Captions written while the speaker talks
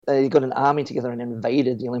they got an army together and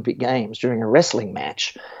invaded the Olympic Games during a wrestling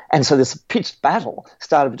match. And so this pitched battle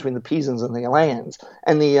started between the Pisans and the Eleans.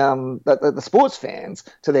 And the sports fans,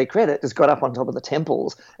 to their credit, just got up on top of the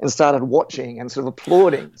temples and started watching and sort of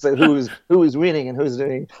applauding. So who was winning and who was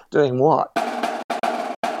doing what.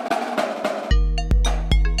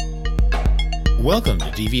 Welcome to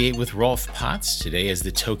Deviate with Rolf Potts. Today, as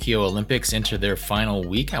the Tokyo Olympics enter their final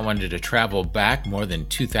week, I wanted to travel back more than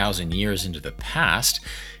 2,000 years into the past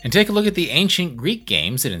and take a look at the ancient Greek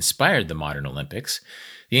games that inspired the modern Olympics.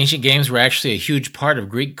 The ancient games were actually a huge part of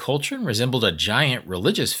Greek culture and resembled a giant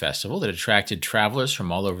religious festival that attracted travelers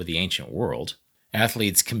from all over the ancient world.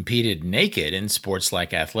 Athletes competed naked in sports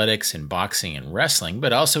like athletics and boxing and wrestling,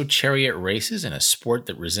 but also chariot races and a sport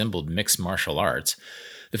that resembled mixed martial arts.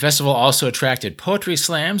 The festival also attracted poetry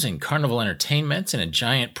slams and carnival entertainments and a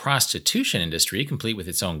giant prostitution industry complete with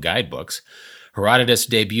its own guidebooks. Herodotus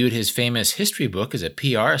debuted his famous history book as a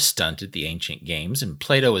PR stunt at the ancient games, and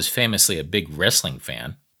Plato was famously a big wrestling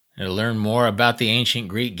fan. And to learn more about the ancient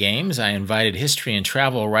Greek games, I invited history and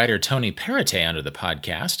travel writer Tony Perrottet onto the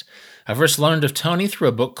podcast. I first learned of Tony through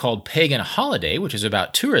a book called Pagan Holiday, which is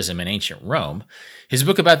about tourism in ancient Rome. His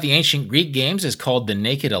book about the ancient Greek games is called The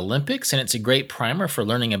Naked Olympics, and it's a great primer for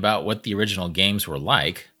learning about what the original games were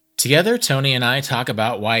like. Together, Tony and I talk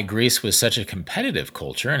about why Greece was such a competitive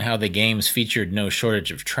culture and how the games featured no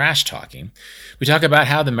shortage of trash talking. We talk about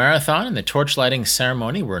how the marathon and the torchlighting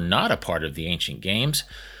ceremony were not a part of the ancient games.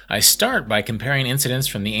 I start by comparing incidents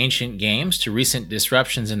from the ancient games to recent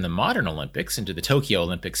disruptions in the modern Olympics and to the Tokyo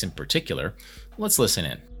Olympics in particular. Let's listen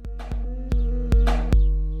in.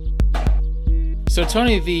 So,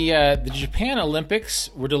 Tony, the Japan Olympics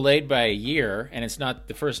were delayed by a year, and it's not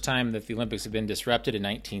the first time that the Olympics have been disrupted. In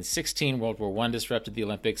 1916, World War I disrupted the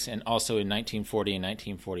Olympics, and also in 1940 and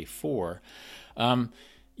 1944.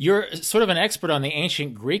 You're sort of an expert on the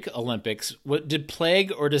ancient Greek Olympics. Did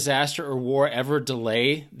plague or disaster or war ever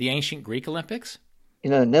delay the ancient Greek Olympics?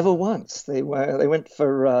 Never once. They went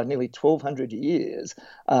for nearly 1,200 years,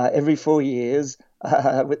 every 4 years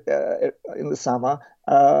in the summer,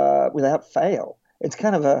 without fail. It's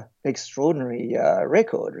kind of an extraordinary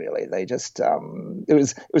record, really. They just it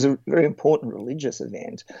was a very important religious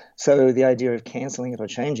event, so the idea of cancelling it or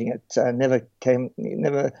changing it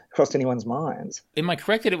never crossed anyone's minds. Am I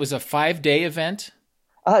correct that it was a 5-day event?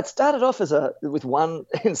 It started off with one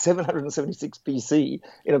in 776 BC,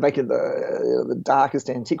 back in the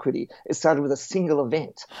darkest antiquity. It started with a single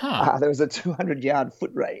event. There was a 200-yard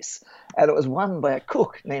foot race, and it was won by a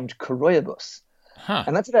cook named Coroebus.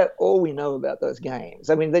 And that's about all we know about those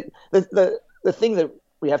games. I mean, the thing that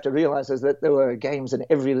we have to realize is that there were games in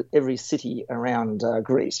every city around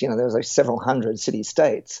Greece. There was like several hundred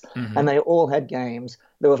city-states, and they all had games.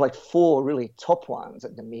 There were like 4 really top ones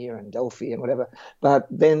at Nemea and Delphi and whatever. But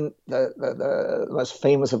then the most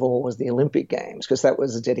famous of all was the Olympic Games, because that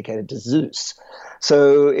was dedicated to Zeus.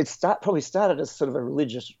 So it probably started as sort of a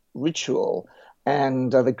religious ritual,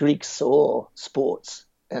 and the Greeks saw sports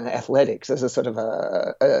and athletics as a sort of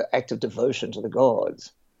a act of devotion to the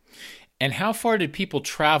gods. And how far did people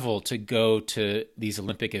travel to go to these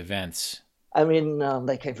Olympic events? I mean,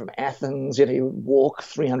 they came from Athens. You walk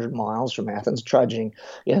 300 miles from Athens, trudging.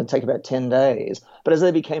 Take about 10 days. But as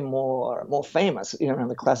they became more famous, around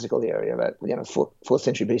the classical area, about 4th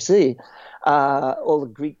century BC, all the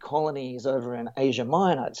Greek colonies over in Asia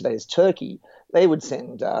Minor, today's Turkey, they would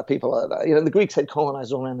send people over. The Greeks had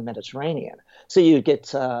colonized all around the Mediterranean, so you'd get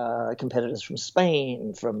competitors from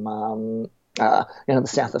Spain, from the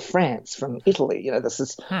south of France, from Italy. This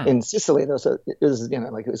is in Sicily. It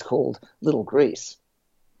was called Little Greece.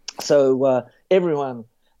 So everyone,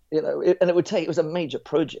 and it was a major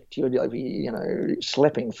project. You would be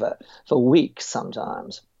schlepping for weeks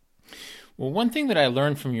sometimes. Well, one thing that I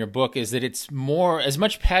learned from your book is that it's as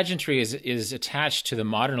much pageantry as is attached to the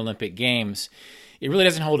modern Olympic Games. It really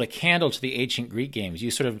doesn't hold a candle to the ancient Greek games.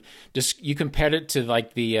 You compared it to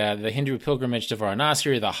like the Hindu pilgrimage to Varanasi,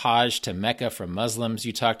 or the Hajj to Mecca for Muslims.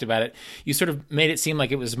 You talked about it. You sort of made it seem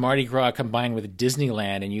like it was Mardi Gras combined with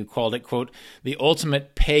Disneyland, and you called it, quote, the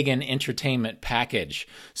ultimate pagan entertainment package.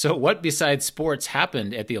 So what besides sports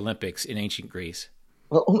happened at the Olympics in ancient Greece?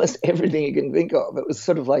 Well, almost everything you can think of. It was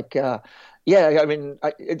sort of like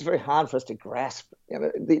it's very hard for us to grasp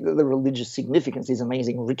the religious significance, these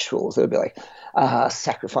amazing rituals. There'd be like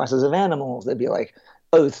sacrifices of animals. There'd be like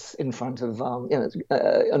oaths in front of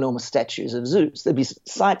enormous statues of Zeus. There'd be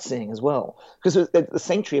sightseeing as well, because the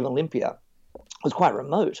sanctuary of Olympia was quite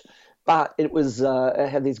remote. but it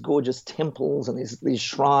had these gorgeous temples and these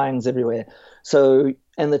shrines everywhere. So,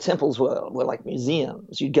 and the temples were like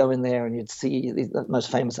museums. You'd go in there and you'd see the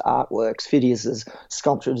most famous artworks. Phidias's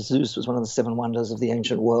sculpture of Zeus was one of the seven wonders of the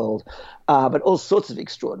ancient world, but all sorts of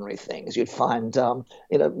extraordinary things. You'd find,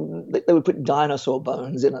 they would put dinosaur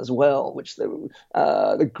bones in as well, which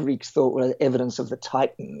the Greeks thought were evidence of the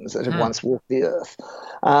Titans that had once walked the earth.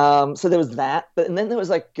 So there was that, and then there was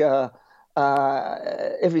like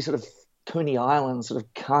every sort of Coney Island sort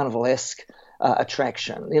of carnivalesque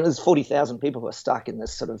attraction. There's 40,000 people who are stuck in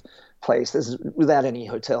this sort of place. There's without any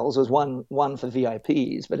hotels. There's one for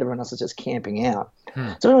VIPs, but everyone else is just camping out.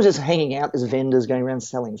 So everyone's just hanging out. There's vendors going around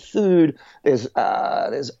selling food. There's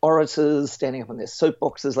orators standing up on their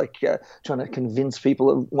soapboxes, like trying to convince people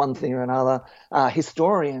of one thing or another.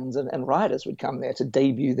 Historians and writers would come there to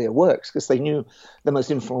debut their works because they knew the most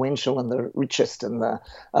influential and the richest and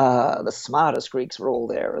the smartest Greeks were all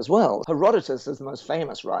there as well. Herodotus is the most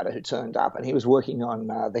famous writer who turned up, and he was working on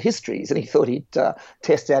the histories, and he thought he'd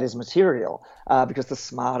test out his material because the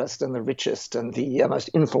smartest and the richest and the most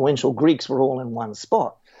influential Greeks were all in one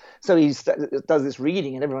spot. So he does this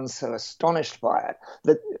reading, and everyone's so astonished by it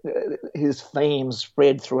that his fame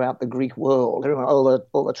spread throughout the Greek world. All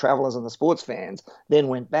the travelers and the sports fans then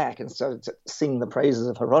went back and started to sing the praises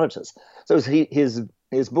of Herodotus. So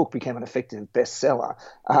his book became an effective bestseller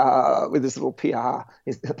with this little PR.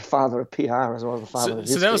 He's the father of PR as well as the father of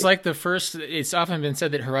history. So that was like the first. It's often been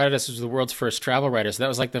said that Herodotus was the world's first travel writer. So that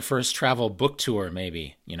was like the first travel book tour,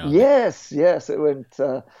 maybe. Yes, it went.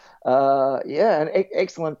 And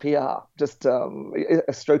excellent PR, just a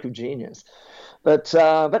stroke of genius. But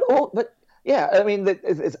yeah, I mean,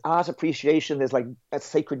 there's art appreciation. There's like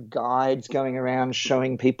sacred guides going around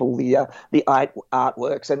showing people the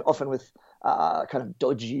artworks, and often with kind of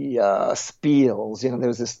dodgy spiels. There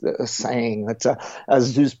was this saying that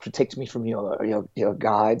Zeus, protect me from your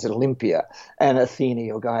guides at Olympia, and Athena,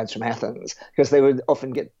 your guides from Athens, because they would often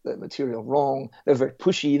get the material wrong. They're very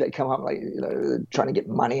pushy. They come up like trying to get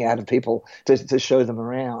money out of people to show them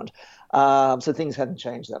around. So things hadn't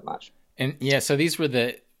changed that much. And yeah, so these were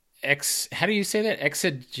the how do you say that?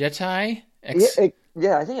 Exegeti? I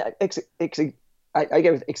think I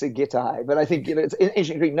go with exegeti, but I think it's in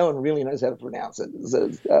ancient Greek. No one really knows how to pronounce it.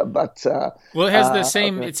 Well, it has the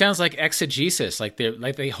same. It sounds like exegesis, like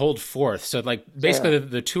they hold forth. So, like basically,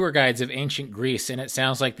 the tour guides of ancient Greece, and it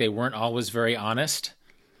sounds like they weren't always very honest.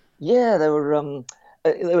 Yeah, they were.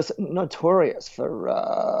 They were notorious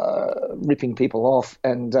for ripping people off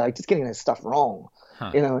and just getting their stuff wrong.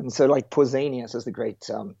 And so like Pausanias is the great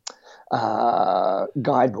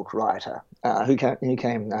guidebook writer who came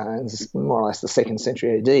in more or less the 2nd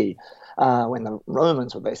century AD when the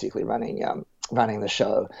Romans were basically running the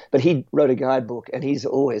show. But he wrote a guidebook, and he's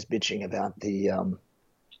always bitching about the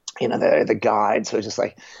guides who are just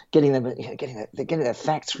like getting their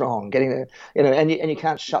facts wrong, and you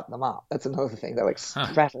can't shut them up. That's another thing. They're like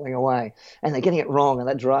prattling away, and they're getting it wrong, and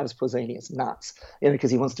that drives Pausanias nuts, because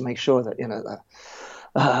he wants to make sure that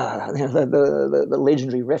the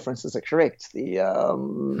legendary references are correct,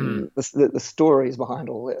 the stories behind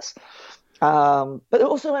all this. But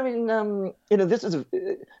also, I mean, this is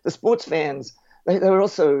the sports fans. They were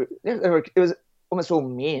also it was almost all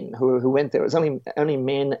men who went there. It was only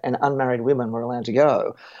men and unmarried women were allowed to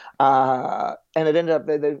go, and it ended up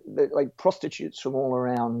they like prostitutes from all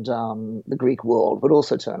around the Greek world would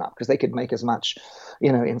also turn up because they could make as much,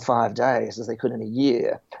 in 5 days as they could in a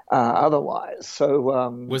year otherwise. So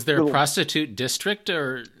was there a prostitute district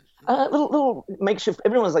or? Little makeshift.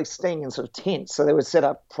 Everyone was like staying in sort of tents, so they would set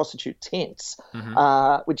up prostitute tents,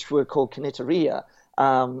 which were called kinetteria.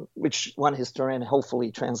 Which one historian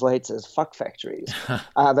helpfully translates as fuck factories.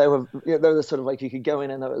 They were sort of like you could go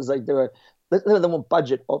in, and it was like they were the more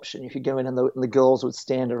budget option. You could go in, and the girls would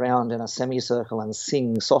stand around in a semicircle and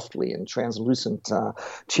sing softly in translucent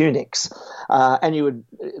tunics. And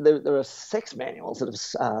there are sex manuals that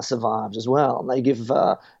have survived as well. And they give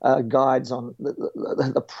guides on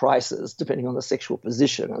the prices depending on the sexual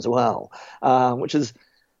position as well, which is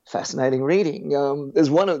fascinating reading. There's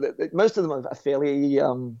most of them are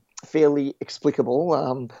fairly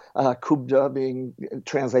explicable. Kubda being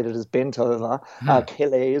translated as bent over.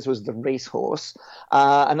 Keles was the racehorse.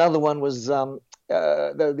 Another one was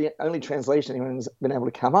the only translation anyone's been able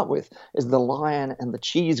to come up with is the lion and the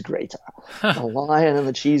cheese grater. The lion and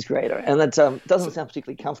the cheese grater, and that doesn't sound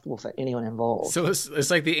particularly comfortable for anyone involved. So it's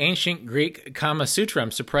like the ancient Greek Kama Sutra.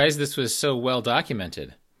 I'm surprised this was so well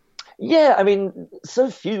documented. Yeah, I mean, so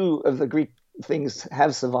few of the Greek things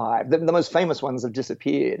have survived. The most famous ones have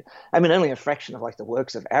disappeared. I mean, only a fraction of like the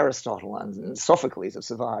works of Aristotle and Sophocles have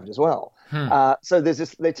survived as well. So there's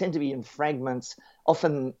this. They tend to be in fragments.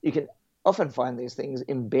 Often you can find these things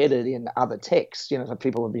embedded in other texts. So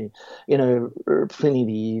people would be,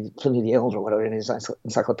 Pliny the Elder or whatever in his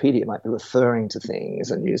encyclopedia might be referring to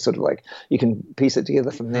things, and you sort of like you can piece it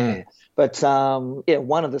together from there. But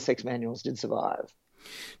one of the sex manuals did survive.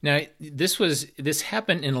 Now, this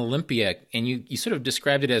happened in Olympia, and you sort of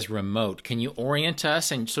described it as remote. Can you orient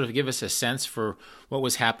us and sort of give us a sense for what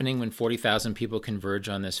was happening when 40,000 people converge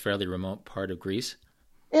on this fairly remote part of Greece?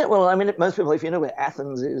 Yeah, well, I mean, most people, if you know where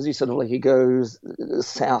Athens is, you sort of like you go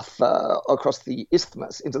south across the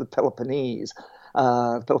isthmus into the Peloponnesus,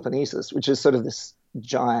 which is sort of this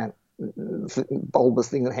giant bulbous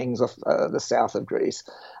thing that hangs off the south of Greece.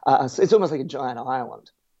 So it's almost like a giant island.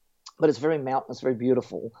 But it's very mountainous, very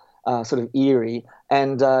beautiful, sort of eerie.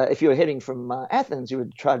 And if you were heading from Athens, you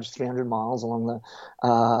would trudge 300 miles along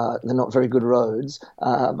the not very good roads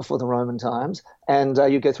before the Roman times, and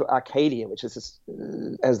you go through Arcadia, which is,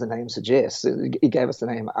 as the name suggests, it gave us the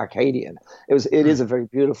name Arcadian. It is a very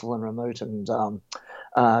beautiful and remote and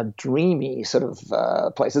dreamy sort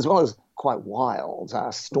of place, as well as quite wild,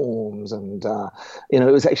 storms, and it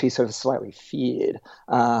was actually sort of slightly feared.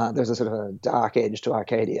 There's a sort of a dark edge to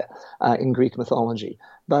Arcadia in Greek mythology.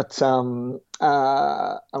 But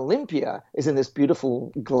Olympia is in this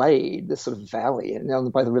beautiful glade, this sort of valley,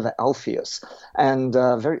 by the river Alpheus, and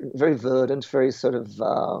very, very verdant, very sort of,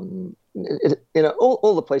 all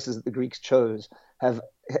the places that the Greeks chose have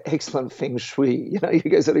excellent feng shui. You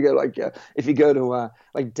go sort of go like if you go to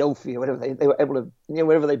like Delphi or whatever, they were able to,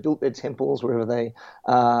 wherever they built their temples, wherever they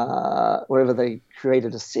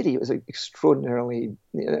created a city, it was an extraordinarily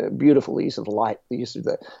beautiful use of light, the use of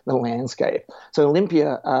the landscape. So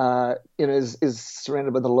Olympia, is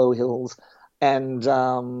surrounded by the low hills, and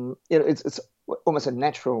it's almost a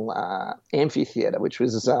natural amphitheater, which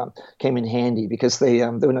came in handy because there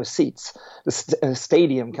were no seats. The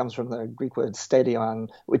stadium comes from the Greek word stadion,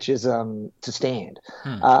 which is to stand.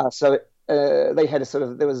 So they had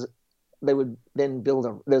they would then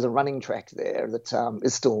there's a running track there that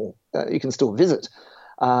is still you can still visit.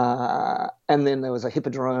 And then there was a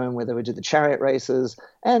hippodrome where they would do the chariot races,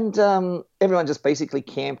 and everyone just basically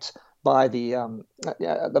camped by the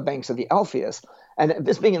banks of the Alpheus. And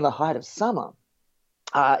this being in the height of summer,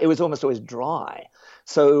 it was almost always dry.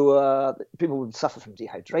 So people would suffer from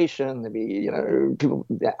dehydration. There'd be,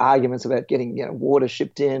 arguments about getting, water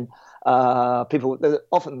shipped in. There were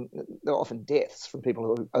often deaths from people who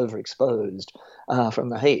were overexposed from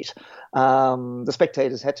the heat. The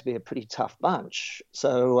spectators had to be a pretty tough bunch.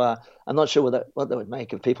 So I'm not sure what they would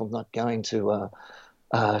make of people not going to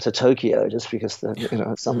Tokyo just because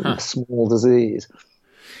some small disease.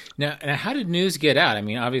 Now, how did news get out? I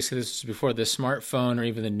mean, obviously this was before the smartphone or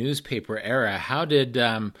even the newspaper era. How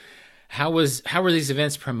were these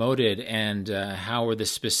events promoted, and how were the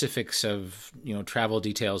specifics of travel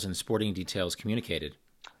details and sporting details communicated?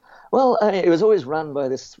 Well, it was always run by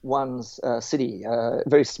this one city, a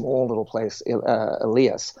very small little place,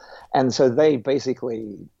 Elias, and so they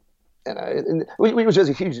basically, which was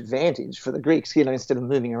a huge advantage for the Greeks, instead of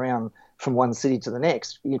moving around from one city to the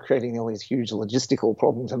next, you're creating all these huge logistical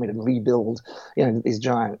problems. I mean, to rebuild, these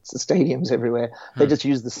giant stadiums everywhere. They just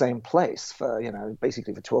used the same place for,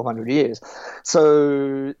 basically for 1,200 years.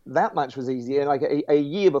 So that much was easy. And like a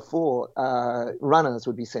year before, runners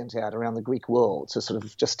would be sent out around the Greek world to sort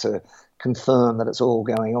of just to confirm that it's all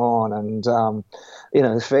going on, and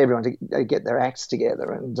for everyone to get their acts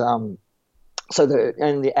together. And so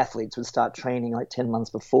the athletes would start training like 10 months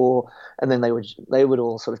before, and then they would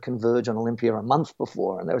all sort of converge on Olympia a month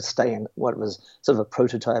before, and they would stay in what was sort of a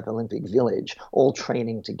prototype Olympic village, all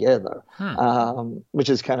training together, which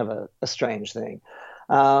is kind of a strange thing.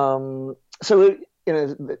 So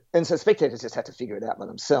and so spectators just had to figure it out by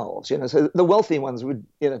themselves, So the wealthy ones would,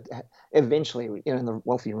 eventually, the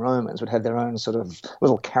wealthy Romans would have their own sort of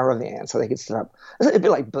little caravan, so they could set up. It'd be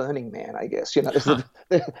like Burning Man, I guess.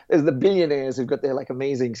 There's the billionaires who've got their like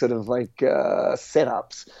amazing sort of like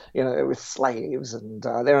setups, with slaves and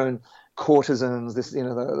their own courtesans. This,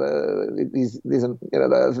 these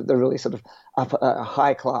the really sort of upper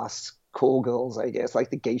high class call girls, I guess, like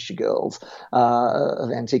the geisha girls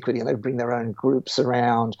of antiquity, and they bring their own groups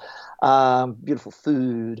around. Beautiful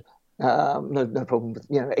food, no problem with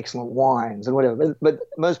excellent wines and whatever. But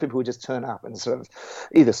most people would just turn up and sort of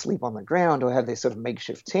either sleep on the ground or have their sort of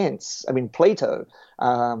makeshift tents. I mean, Plato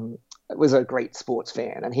was a great sports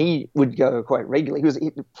fan, and he would go quite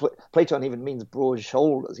regularly. Platon even means broad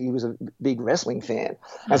shoulders. He was a big wrestling fan,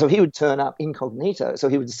 and so he would turn up incognito. So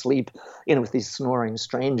he would sleep, with these snoring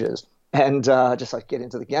strangers, and just like get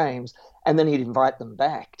into the games. And then he'd invite them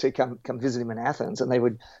back to come visit him in Athens, and they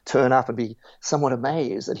would turn up and be somewhat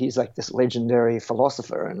amazed that he's like this legendary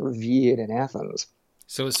philosopher and revered in Athens.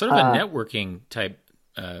 So it's sort of a networking type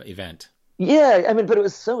event. Yeah, but it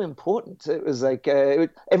was so important. It was like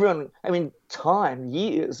everyone. Time,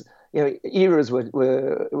 years. Eras were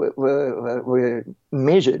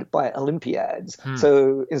measured by Olympiads.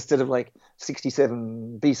 So instead of like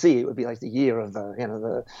 67 BC, it would be like the year of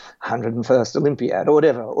the 101st Olympiad or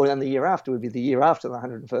whatever, or then the year after would be the year after the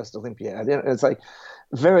 101st Olympiad. It's like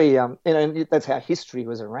very and that's how history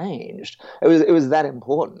was arranged. It was that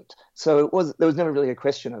important. So there was never really a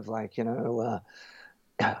question of like got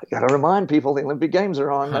to remind people the Olympic Games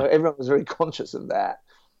are on. Everyone was very conscious of that.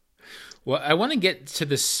 Well, I want to get to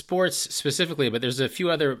the sports specifically, but there's a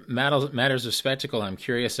few other matters of spectacle I'm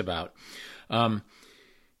curious about.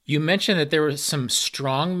 You mentioned that there were some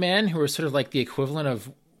strong men who were sort of like the equivalent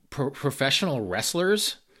of professional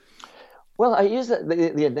wrestlers. Well, I use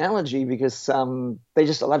the analogy because they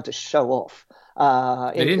just love to show off.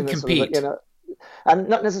 They didn't compete. Sort of, and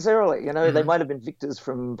not necessarily, they might have been victors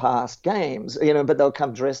from past games, but they'll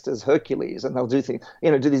come dressed as Hercules, and they'll do things,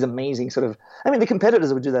 do these amazing sort of. The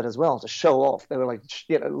competitors would do that as well to show off. They would like,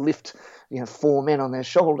 lift, 4 men on their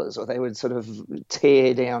shoulders, or they would sort of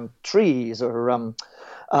tear down trees, or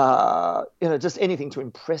just anything to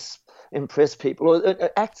impress people, or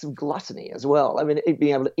acts of gluttony as well.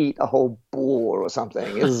 Being able to eat a whole boar or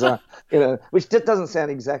something is, which doesn't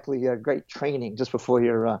sound exactly great training just before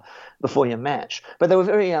your match. But they were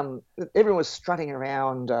very, everyone was strutting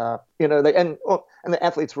around, and the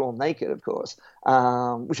athletes were all naked, of course,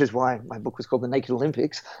 which is why my book was called The Naked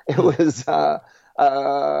Olympics. It was,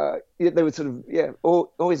 they would sort of,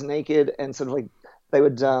 always naked, and sort of like, they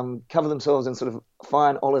would cover themselves in sort of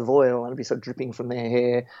fine olive oil, and it'd be sort of dripping from their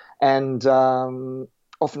hair, and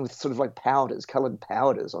often with sort of like coloured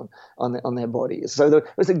powders on their bodies. So there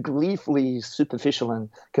was a gleefully superficial and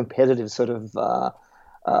competitive sort of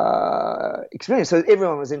experience. So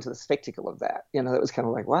everyone was into the spectacle of that. It was kind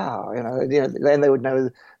of like, wow, and they would know,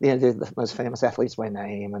 the most famous athletes by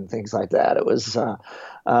name and things like that. It was,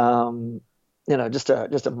 just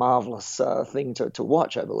a marvelous thing to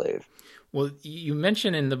watch, I believe. Well, you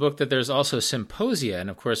mentioned in the book that there's also symposia. And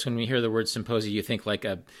of course, when we hear the word symposia, you think like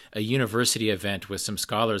a university event with some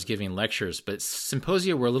scholars giving lectures. But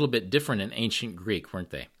symposia were a little bit different in ancient Greek,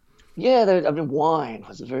 weren't they? Yeah, wine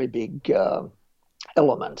was a very big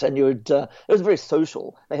element. And it was very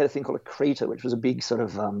social. They had a thing called a crater, which was a big sort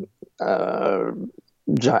of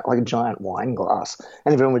like a giant wine glass,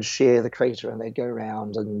 and everyone would share the crater, and they'd go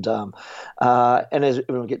around, and as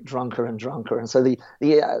everyone would get drunker and drunker, and so the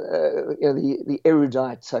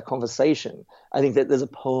erudite conversation. I think that there's a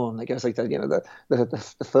poem that goes like that.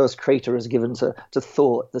 The first crater is given to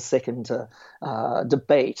thought, the second to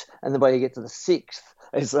debate, and then by you get to the sixth,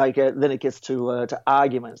 it's like then it gets to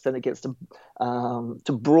arguments, then it gets to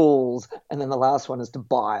brawls, and then the last one is to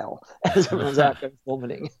bile as everyone's out there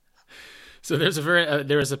vomiting. So there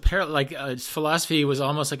was a philosophy was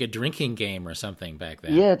almost like a drinking game or something back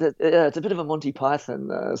then. Yeah, it's a bit of a Monty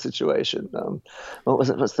Python situation. What was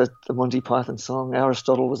it? What's the Monty Python song?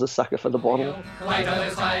 Aristotle was a sucker for the bottle. Later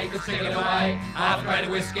this day, could sing it away. Half a grade of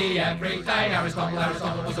whiskey every day.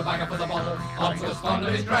 Aristotle was a bagger for the bottle. Hobbes was fond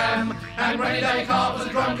of his dram, and Rennie Descartes was a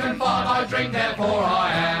drunken fart. I drink, therefore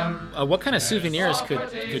I am. What kind of souvenirs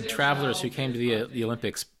could travelers who came to the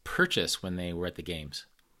Olympics purchase when they were at the games?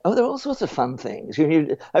 Oh, there were all sorts of fun things.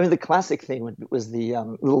 The classic thing was the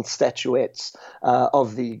little statuettes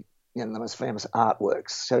of the most famous artworks.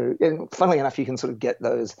 So, funnily enough, you can sort of get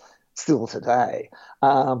those still today.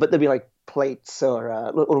 But there'd be like plates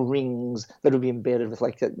or little rings that would be embedded with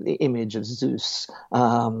like the image of Zeus,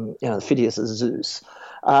 Phidias as Zeus.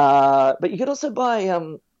 But you could also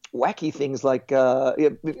buy wacky things like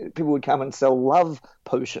people would come and sell love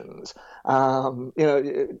potions,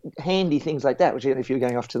 handy things like that. Which if you're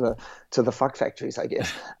going off to the fuck factories, I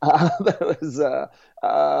guess. But it was,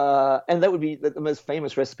 and that would be the most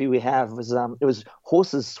famous recipe we have was it was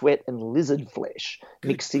horse's sweat and lizard flesh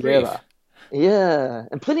mixed together. Yeah,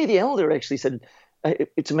 and Pliny the Elder actually said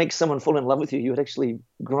to make someone fall in love with you, you would actually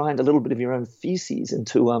grind a little bit of your own feces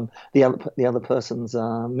into the other person's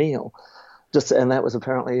meal. And that was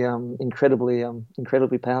apparently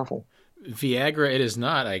incredibly powerful. Viagra, it is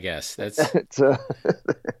not, I guess. That's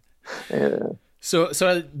yeah.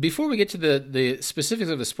 So before we get to the specifics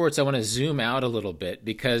of the sports, I want to zoom out a little bit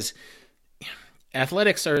because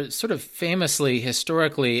athletics are sort of famously,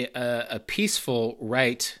 historically, a peaceful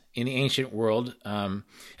rite in the ancient world. And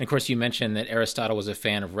of course, you mentioned that Aristotle was a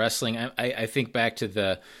fan of wrestling. I think back to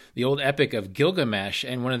the old epic of Gilgamesh,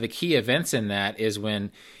 and one of the key events in that is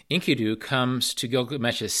when Enkidu comes to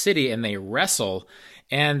Gilgamesh's city and they wrestle,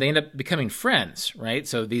 and they end up becoming friends, right?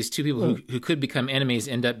 So these two people who could become enemies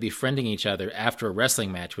end up befriending each other after a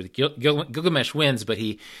wrestling match. With Gilgamesh wins, but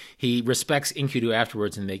he respects Enkidu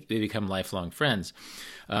afterwards, and they become lifelong friends.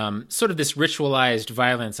 Sort of this ritualized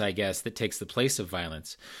violence, I guess, that takes the place of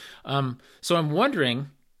violence. So I'm wondering,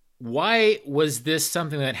 why was this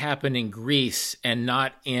something that happened in Greece and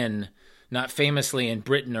not famously in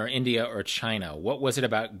Britain or India or China? What was it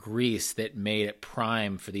about Greece that made it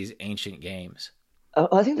prime for these ancient games?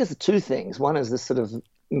 I think there's two things. One is this sort of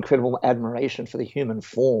incredible admiration for the human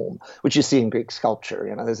form, which you see in Greek sculpture.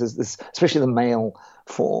 You know, there's this, especially the male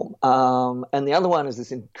form. And the other one is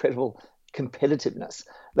this incredible competitiveness.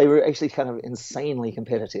 They were actually kind of insanely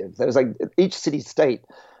competitive. There was like each city-state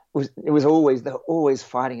they were always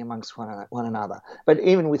fighting amongst one another. But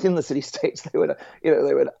even within the city states, they would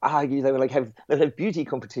argue. They'd have beauty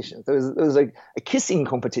competitions. There was like a kissing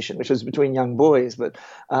competition, which was between young boys. But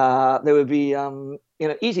there would be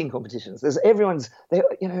eating competitions.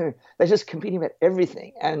 They're just competing about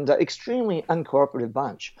everything, and extremely uncooperative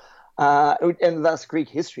bunch. And thus Greek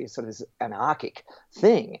history is sort of this anarchic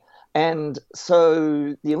thing. And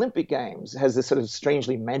so the Olympic Games has this sort of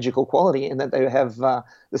strangely magical quality in that they have the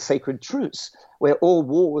sacred truce, where all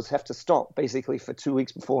wars have to stop basically for 2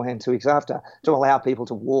 weeks beforehand, 2 weeks after, to allow people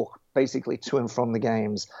to walk basically to and from the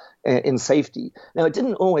games in safety. Now, it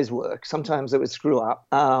didn't always work. Sometimes it would screw up.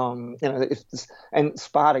 And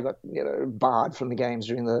Sparta got barred from the games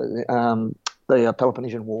during the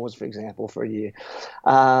Peloponnesian Wars, for example, for a year.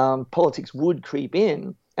 Politics would creep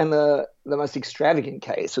in. And the most extravagant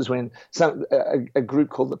case was when a group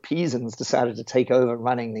called the Pisans decided to take over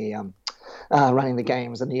running the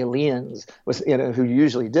games, and the Eleans who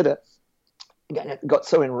usually did it got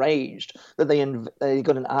so enraged that they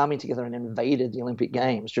got an army together and invaded the Olympic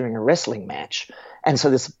Games during a wrestling match. And so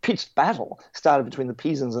this pitched battle started between the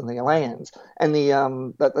Pisans and the Eleans. And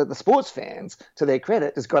the sports fans, to their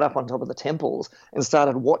credit, just got up on top of the temples and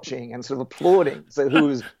started watching and sort of applauding. So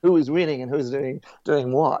who was winning and who was doing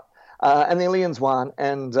what. And the Eleans won,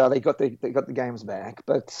 and they got the games back.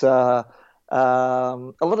 But a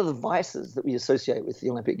lot of the vices that we associate with the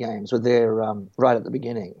Olympic Games were there right at the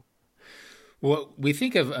beginning. Well, we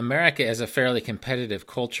think of America as a fairly competitive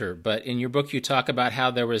culture, but in your book you talk about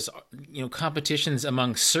how there was, competitions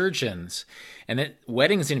among surgeons, and that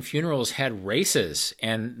weddings and funerals had races,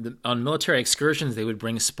 and on military excursions they would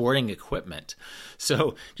bring sporting equipment.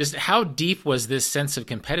 So just how deep was this sense of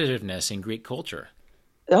competitiveness in Greek culture?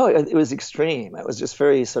 Oh, it was extreme. It was just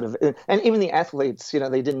very sort of, and even the athletes,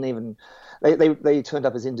 they didn't even, they turned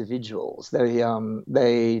up as individuals. They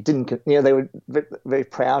didn't, they were very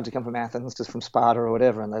proud to come from Athens, just from Sparta or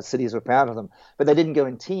whatever, and those cities were proud of them. But they didn't go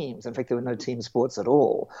in teams. In fact, there were no team sports at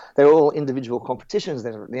all. They were all individual competitions.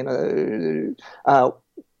 And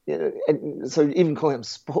so even calling them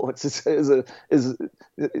sports is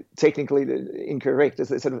technically incorrect. It's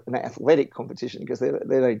sort of an athletic competition because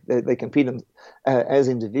they compete as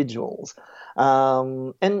individuals.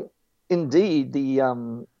 And indeed,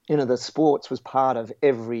 the sports was part of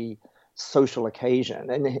every social occasion.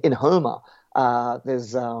 And in Homer,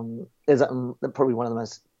 there's probably one of the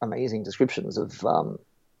most amazing descriptions of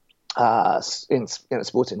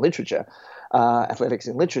sports in literature. Athletics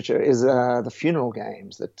in literature is the funeral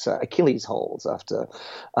games that Achilles holds after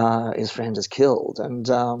his friend is killed,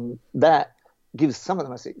 and that gives some of the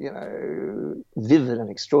most vivid and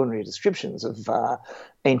extraordinary descriptions of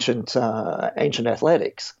ancient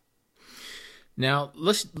athletics. Now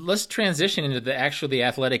let's transition into the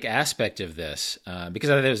athletic aspect of this, because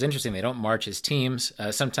I thought it was interesting. They don't march as teams.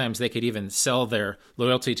 Sometimes they could even sell their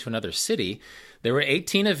loyalty to another city. There were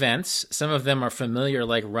 18 events. Some of them are familiar,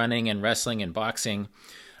 like running and wrestling and boxing,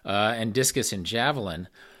 and discus and javelin.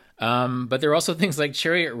 But there are also things like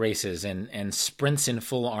chariot races and sprints in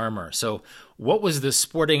full armor. So what was the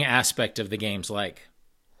sporting aspect of the games like?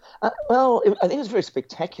 I think it was very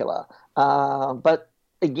spectacular. But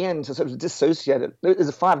again, to sort of dissociate it, it was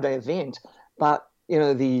a 5-day event, but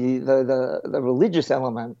the religious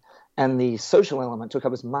element and the social element took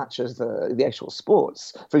up as much as the actual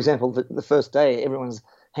sports. For example, the first day, everyone's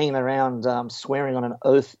hanging around swearing an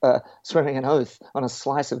oath on a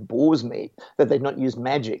slice of boar's meat that they'd not used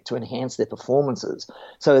magic to enhance their performances.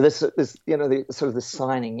 So this the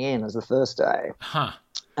signing in as the first day. Huh.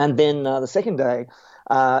 And then the second day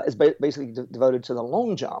is basically devoted to the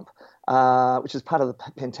long jump. which is part of the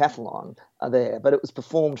pentathlon there, but it was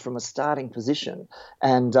performed from a starting position,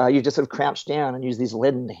 and you just sort of crouch down and use these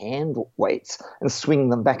leaden hand weights and swing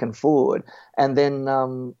them back and forward, and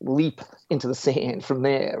then leap into the sand from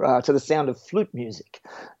there to the sound of flute music.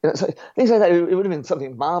 So things like that, it would have been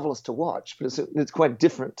something marvelous to watch, but it's quite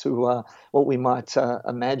different to what we might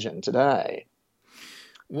imagine today.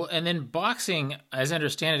 Well, and then boxing, as I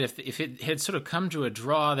understand it, if it had sort of come to a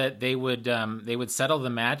draw, that they would settle the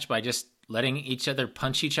match by just letting each other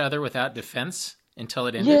punch each other without defense until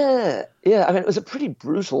it ended. Yeah. I mean, it was a pretty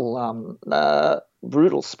brutal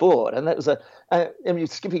sport, and that was I mean,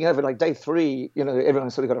 skipping over like day 3. Everyone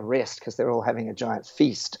sort of got a rest because they're all having a giant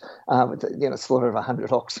feast with slaughter of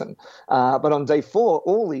 100 oxen. But on day 4,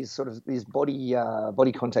 all these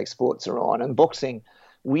body contact sports are on, and boxing,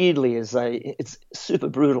 weirdly, it's super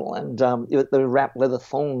brutal, and they wrap leather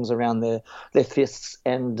thongs around their fists,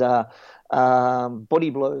 and body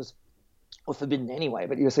blows were forbidden anyway.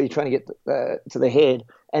 But so you're trying to get to the head,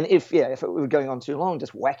 and if it were going on too long,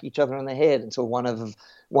 just whack each other on the head until one of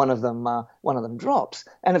them drops.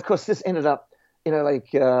 And of course, this ended up,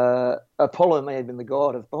 Apollo may have been the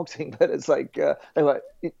god of boxing, but it's like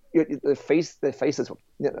their faces were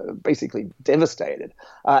basically devastated,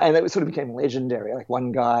 and it sort of became legendary. Like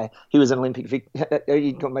one guy, he was an Olympic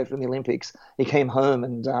he'd gone back from the Olympics. He came home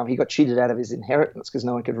and he got cheated out of his inheritance because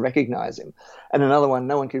no one could recognize him. And another one,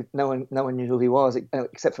 no one knew who he was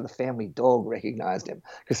except for the family dog recognized him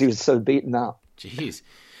because he was so beaten up. Jeez.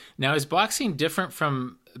 Now, is boxing different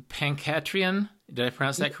from Pancration? Did I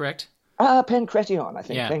pronounce that correct? Pancration, I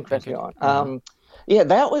think. Yeah, Pancration.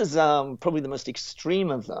 That was probably the most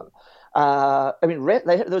extreme of them. I mean,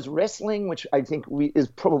 there was wrestling, which I think is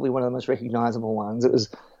probably one of the most recognizable ones. It was,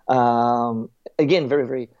 again, very,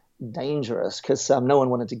 very dangerous because no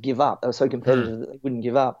one wanted to give up. They were so competitive that they wouldn't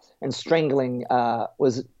give up. And strangling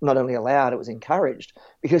was not only allowed, it was encouraged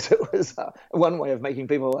because it was one way of making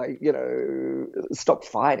people, stop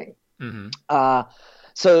fighting. Mm-hmm.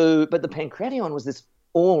 But the Pancration was this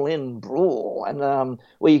all-in brawl, and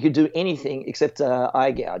where you could do anything except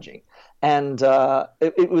eye gouging, and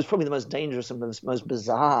it was probably the most dangerous and most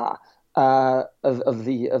bizarre of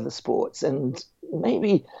the sports, and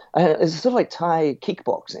maybe it's sort of like Thai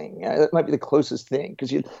kickboxing. That might be the closest thing because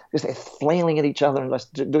they're flailing at each other and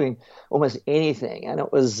just doing almost anything, and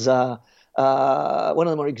it was one of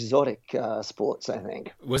the more exotic sports, I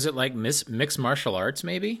think. Was it like mixed martial arts,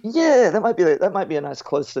 maybe? Yeah, that might be a nice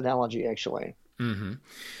close analogy, actually. Mm-hmm.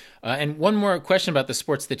 And one more question about the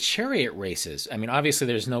sports, the chariot races. I mean, obviously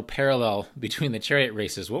there's no parallel between the chariot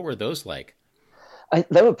races. What were those like?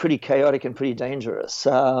 They were pretty chaotic and pretty dangerous.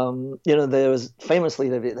 There was famously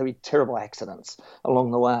there'd be terrible accidents along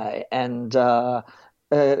the way, and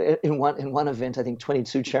in one event, I think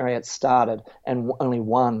 22 chariots started and only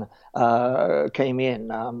one came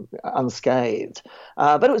in unscathed.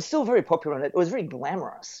 But it was still very popular and it was very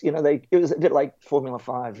glamorous. It was a bit like Formula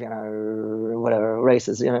 5, whatever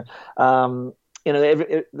races.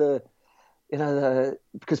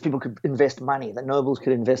 Because people could invest money, the nobles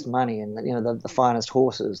could invest money in the finest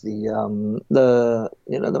horses, the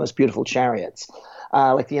most beautiful chariots.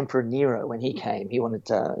 Like the Emperor Nero, when he came, he wanted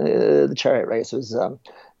the chariot race was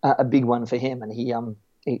a big one for him, and he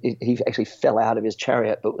actually fell out of his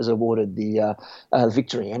chariot, but was awarded the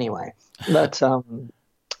victory anyway. But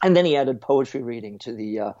and then he added poetry reading to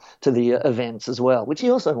the events as well, which he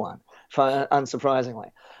also won,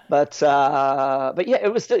 unsurprisingly. But yeah,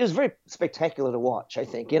 it was very spectacular to watch. I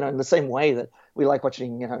think in the same way that we like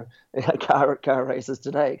watching car races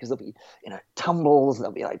today, because there'll be tumbles,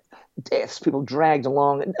 there'll be like deaths, people dragged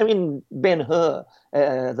along. I mean, Ben-Hur,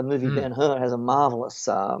 the movie Ben-Hur, has a marvelous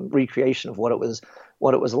recreation of what it was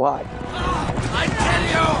like. I tell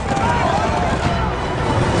you!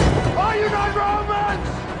 Are you not Romans?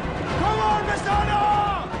 Come on, Messiah!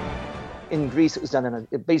 In Greece, it was done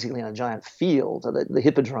basically in a giant field. The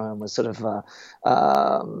hippodrome was sort of more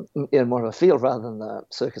of a field rather than the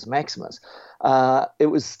Circus Maximus. It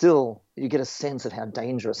was still, you get a sense of how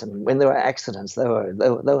dangerous, and when there were accidents, they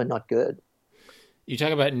were not good. You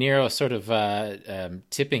talk about Nero sort of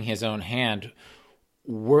tipping his own hand.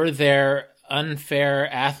 Were there unfair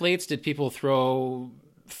athletes? Did people throw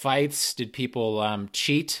fights? Did people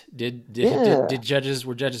cheat? Did judges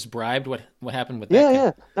were bribed? What happened with that?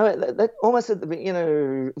 Yeah. No, that almost at the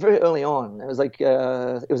very early on. It was like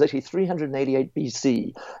it was actually 388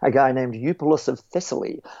 BC. A guy named Eupolis of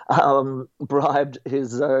Thessaly bribed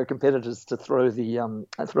his competitors to throw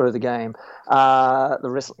the game,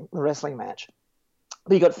 the wrestling match.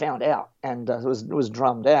 But he got found out and was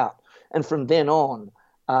drummed out. And from then on,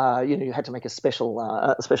 you had to make a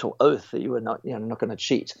special oath that you were not going to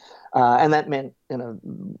cheat, and that meant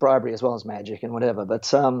bribery as well as magic and whatever. But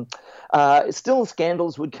still,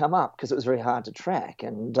 scandals would come up because it was very hard to track,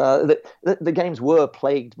 and the games were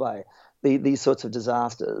plagued by these sorts of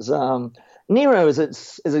disasters. Nero is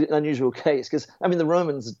an unusual case because the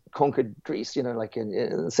Romans conquered Greece, like in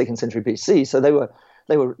the 2nd century BC, so they were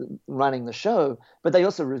running the show, but they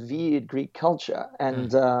also revered Greek culture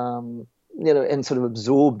and and sort of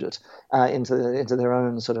absorbed it into their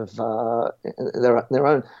own sort of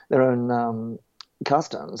their own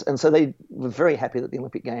customs, and so they were very happy that the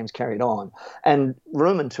Olympic Games carried on, and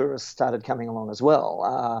Roman tourists started coming along as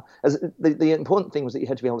well. As the important thing was that you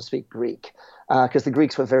had to be able to speak Greek, because the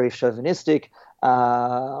Greeks were very chauvinistic.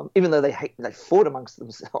 Even though they fought amongst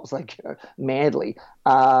themselves madly, it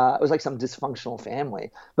was like some dysfunctional family.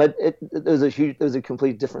 But there was a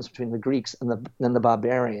complete difference between the Greeks and the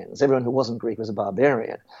barbarians. Everyone who wasn't Greek was a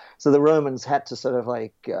barbarian. So the Romans had to sort of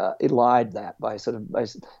elide that by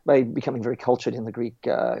becoming very cultured in the Greek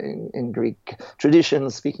in Greek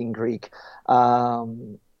traditions, speaking Greek.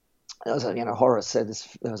 Horace said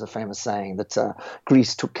this. There was a famous saying that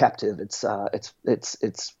Greece took captive its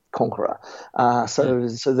conqueror.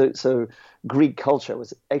 So Greek culture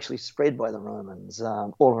was actually spread by the Romans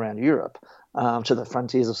all around Europe, to the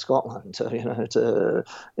frontiers of Scotland, to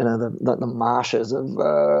the marshes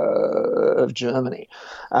of Germany.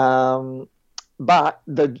 But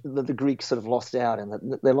the Greeks sort of lost out,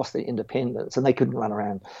 and they lost their independence, and they couldn't run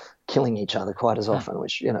around killing each other quite as often,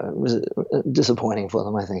 which was disappointing for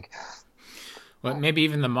them, I think. Well, maybe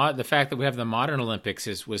even the fact that we have the modern Olympics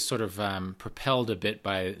was sort of propelled a bit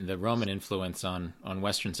by the Roman influence on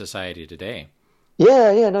Western society today.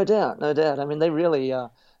 Yeah, no doubt. They really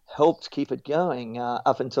helped keep it going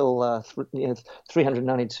up until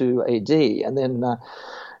 392 AD, and then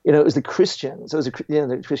it was the Christians. It was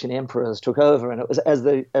the Christian emperors took over, and it was as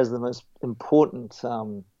the most important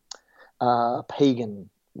pagan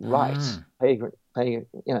rite, pagan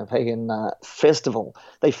festival.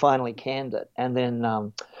 They finally canned it, and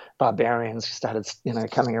then barbarians started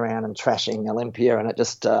coming around and trashing Olympia, and it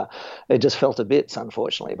just fell to bits,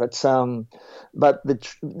 unfortunately. But the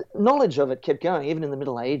knowledge of it kept going. Even in the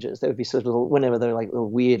Middle Ages, there would be sort of whenever there were little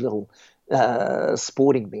weird little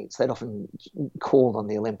sporting meets, they'd often called on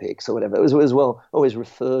the Olympics or whatever. It was always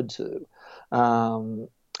referred to,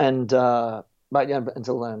 but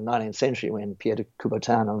until the 19th century, when Pierre de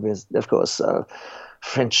Coubertin, of course, a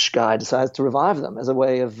French guy, decides to revive them as a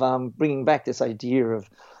way of bringing back this idea of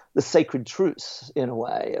the sacred truce, in a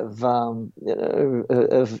way, of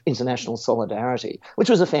international solidarity, which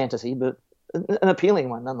was a fantasy, but an appealing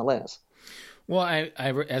one nonetheless. Well,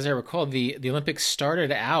 as I recall, the Olympics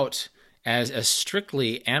started out as a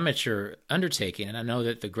strictly amateur undertaking. And I know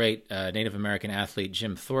that the great Native American athlete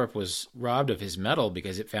Jim Thorpe was robbed of his medal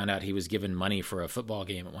because it found out he was given money for a football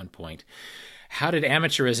game at one point. How did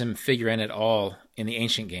amateurism figure in at all in the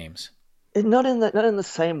ancient games? Not in the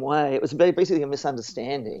same way. It was basically a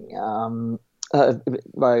misunderstanding in the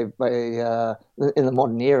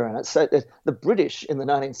modern era. And so the British in the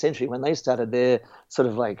 19th century, when they started their sort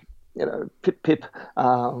of pip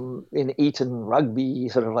in Eton rugby,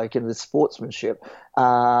 sort of in the sportsmanship,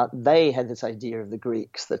 they had this idea of the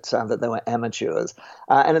Greeks that they were amateurs.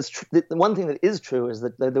 And the one thing that is true is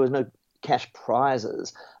that there was no cash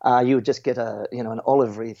prizes. You would just get an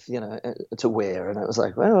olive wreath to wear, and it was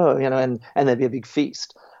and there'd be a big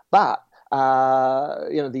feast. But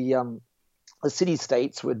the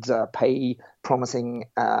city-states would pay promising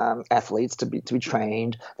athletes to be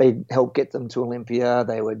trained. They'd help get them to Olympia.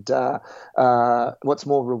 They would, what's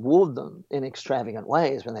more, reward them in extravagant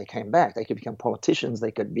ways when they came back. They could become politicians.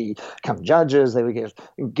 They could become judges. They would get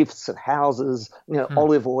gifts of houses,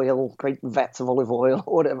 olive oil, great vats of olive oil,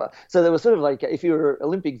 or whatever. So there was sort of if you were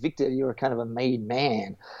Olympic victor, you were kind of a made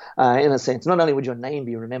man, in a sense. Not only would your name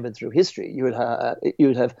be remembered through history, you would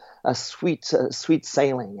have a sweet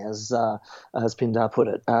sailing, as Pindar put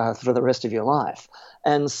it, for the rest of your life.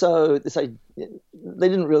 And so they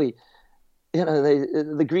didn't really,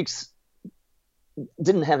 the Greeks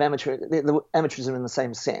didn't have amateurism in the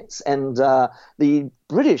same sense. And the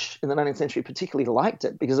British in the 19th century particularly liked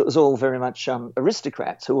it because it was all very much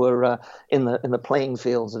aristocrats who were in the playing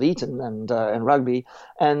fields of Eton and rugby,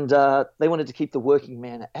 and they wanted to keep the working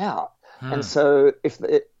man out. And so if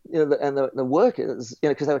the workers,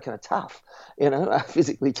 because they were kind of tough,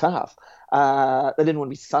 physically tough, they didn't want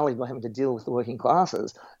to be sullied by having to deal with the working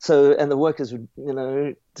classes. So, and the workers would,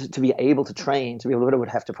 to be able to train, to be able to, would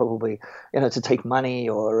have to probably, to take money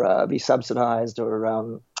or be subsidized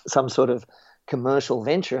or some sort of commercial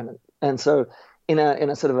venture. And so in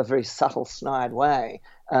a sort of a very subtle, snide way,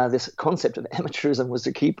 this concept of amateurism was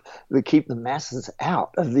to keep the masses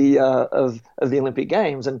out of the Olympic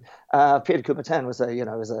Games. And Pierre de Coubertin was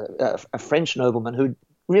a French nobleman who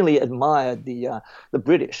really admired the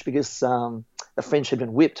British because the French had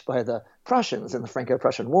been whipped by the Prussians in the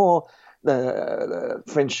Franco-Prussian War. The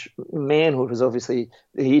French manhood was obviously,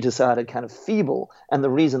 he decided, kind of feeble. And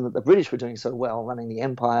the reason that the British were doing so well running the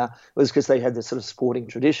empire was because they had this sort of sporting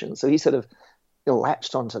tradition. So he sort of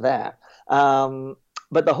latched onto that.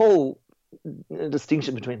 But the whole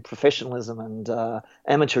distinction between professionalism and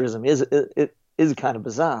amateurism is kind of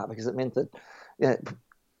bizarre, because it meant that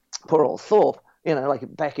poor old Thorpe,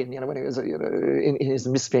 like back in, when he was, in his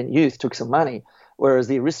misspent youth, took some money, whereas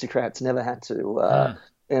the aristocrats never had to,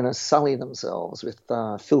 sully themselves with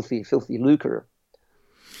filthy lucre.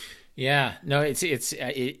 Yeah, no, it's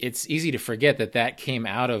easy to forget that came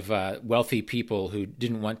out of wealthy people who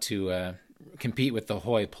didn't want to compete with the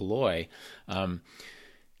hoi polloi.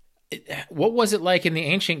 What was it like in the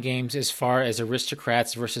ancient games as far as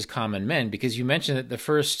aristocrats versus common men? Because you mentioned that the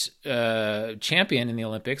first champion in the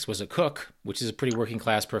Olympics was a cook, which is a pretty working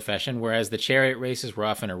class profession, whereas the chariot races were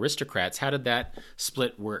often aristocrats. How did that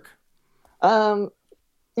split work?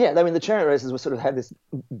 Yeah, I mean, the chariot races were sort of had this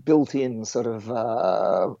built-in sort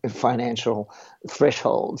of financial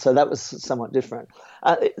threshold, so that was somewhat different.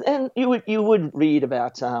 And you would read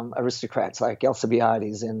about aristocrats like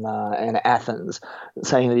Alcibiades in Athens,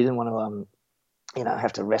 saying that he didn't want to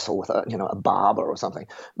have to wrestle with a barber or something.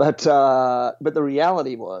 But the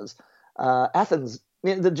reality was Athens.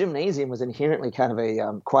 The gymnasium was inherently kind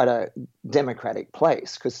of quite a democratic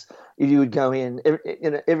place, because you would go in.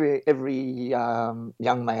 Every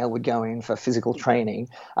young male would go in for physical training,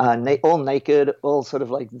 all naked, all sort of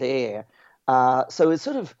like there. So it's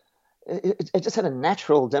sort of it just had a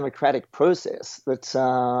natural democratic process that,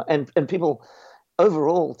 and people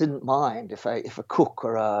overall didn't mind if a cook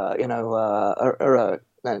or a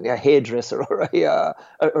hairdresser or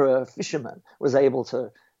a fisherman was able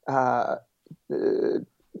to.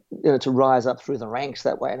 To rise up through the ranks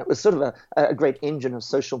that way. And it was sort of a great engine of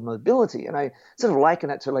social mobility. And I sort of liken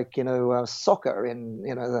it to soccer in,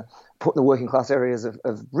 the working class areas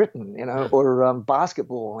of Britain, or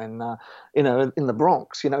basketball in the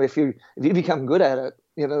Bronx. If you become good at it,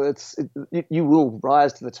 you will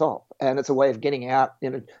rise to the top. And it's a way of getting out,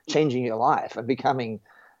 changing your life and becoming,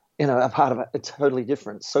 a part of a totally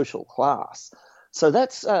different social class. So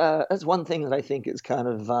that's one thing that I think is kind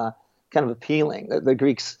of appealing. The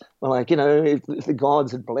Greeks were like, if the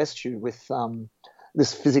gods had blessed you with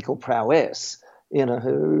this physical prowess,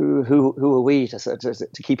 who are we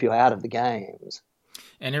to keep you out of the games?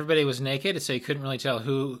 And everybody was naked, so you couldn't really tell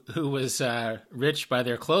who was rich by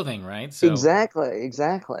their clothing, right? So exactly.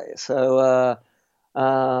 So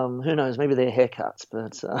who knows? Maybe their haircuts,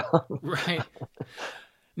 but right.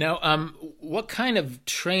 Now, what kind of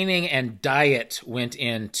training and diet went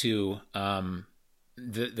into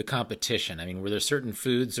the competition? I mean, were there certain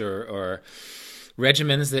foods or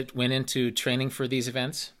regimens that went into training for these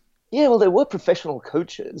events? Yeah, well, there were professional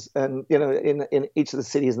coaches, and in each of the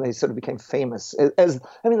cities, and they sort of became famous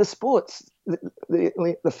the sports,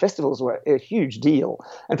 the festivals were a huge deal,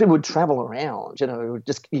 and people would travel around.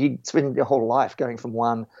 You'd spend your whole life going from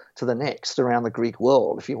one to the next around the Greek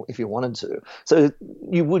world if you wanted to. So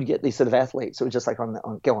you would get these sort of athletes who would just like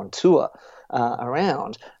go on tour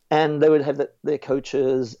around, and they would have their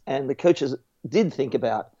coaches, and the coaches did think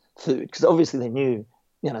about food, because obviously they knew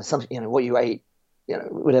what you ate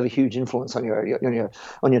would have a huge influence on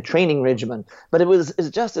your training regimen. But it's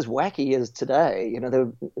just as wacky as today.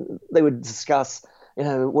 They would discuss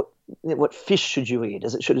what fish should you eat?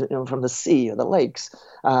 From the sea or the lakes?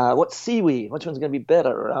 What seaweed? Which one's going to be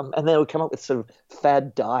better? And they would come up with sort of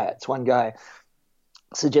fad diets. One guy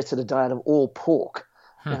suggested a diet of all pork,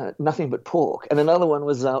 nothing but pork, and another one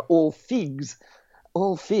was all figs.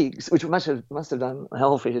 Which must have done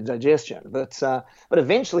hell for your digestion, but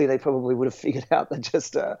eventually they probably would have figured out that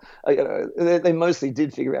just they mostly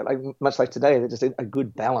did figure out, like, much like today, that just a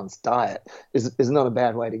good balanced diet is not a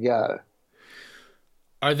bad way to go.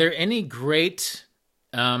 Are there any great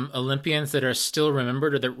Olympians that are still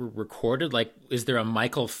remembered or that were recorded? Like, is there a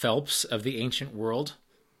Michael Phelps of the ancient world?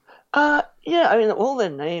 Yeah, I mean, all their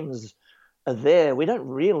names are there. We don't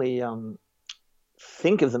really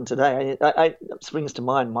think of them today. I springs to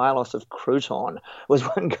mind Milos of Croton was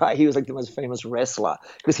one guy. He was like the most famous wrestler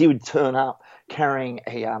because he would turn up carrying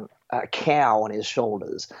a cow on his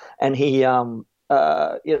shoulders, and he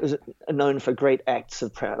was known for great acts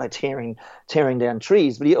of prowess, like tearing down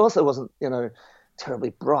trees. But he also wasn't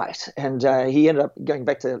terribly bright, and he ended up going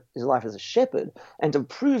back to his life as a shepherd. And to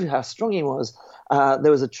prove how strong he was,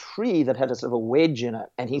 there was a tree that had a sort of a wedge in it,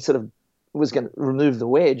 and he sort of was going to remove the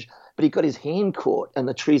wedge, but he got his hand caught, and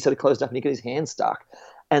the tree sort of closed up, and he got his hand stuck,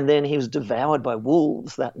 and then he was devoured by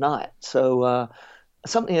wolves that night. So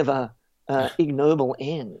something of a ignoble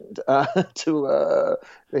end to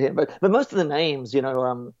him. But most of the names,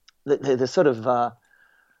 they're sort of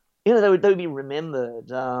they would be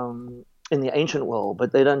remembered in the ancient world,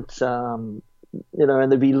 but they don't, and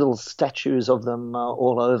there'd be little statues of them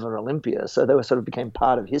all over Olympia. So they sort of became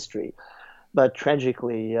part of history. But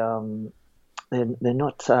tragically, they're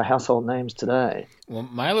not household names today. Well,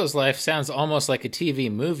 Milo's life sounds almost like a TV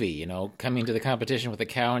movie, coming to the competition with a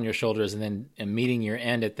cow on your shoulders and then meeting your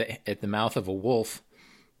end at the mouth of a wolf.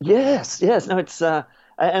 Yes. No, it's... and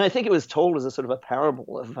I think it was told as a sort of a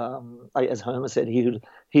parable of, as Homer said, he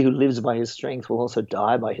who lives by his strength will also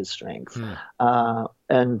die by his strength.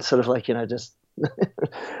 And sort of like, just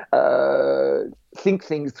think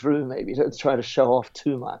things through, maybe, to try to show off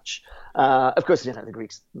too much. Of course, the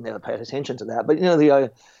Greeks never paid attention to that. But,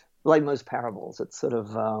 like most parables, it's sort of,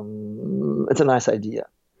 it's a nice idea.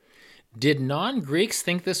 Did non-Greeks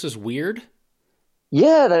think this was weird?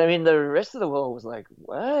 Yeah, the rest of the world was like,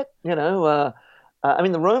 what? The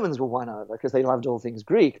Romans were won over because they loved all things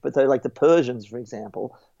Greek, but they, like the Persians, for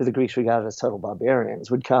example, who the Greeks regarded as total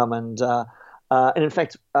barbarians, would come and in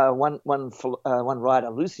fact, one writer,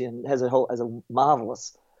 Lucian, has a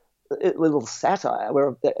marvelous little satire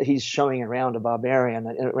where he's showing around a barbarian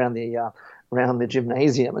around the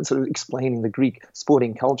gymnasium and sort of explaining the Greek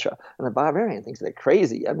sporting culture, and the barbarian thinks they're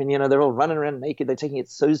crazy. They're all running around naked, they're taking it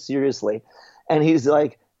so seriously, and he's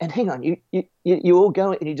like, and hang on, you all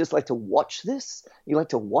go and you just like to watch this? You like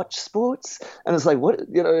to watch sports? And it's like, what?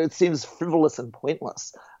 It seems frivolous and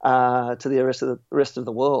pointless to the rest of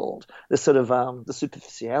the world. This sort of the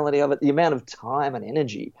superficiality of it, the amount of time and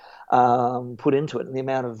energy put into it, and the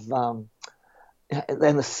amount of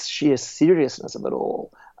and the sheer seriousness of it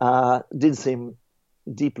all did seem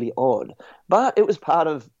deeply odd. But it was part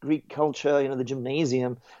of Greek culture. The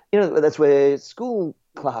gymnasium. That's where school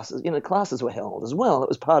classes were held as well. It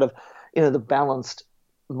was part of, the balanced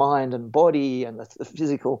mind and body and the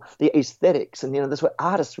physical, the aesthetics. And, that's where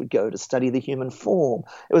artists would go to study the human form.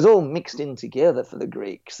 It was all mixed in together for the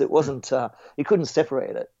Greeks. It wasn't, you couldn't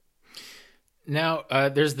separate it. Now,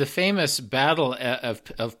 there's the famous Battle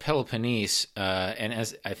of Peloponnese, and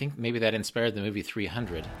as I think maybe that inspired the movie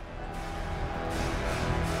 300.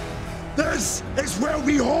 This is where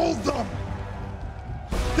we hold them!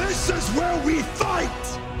 This is where we fight!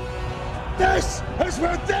 This is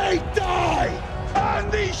where they die!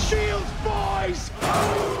 And these shields, boys!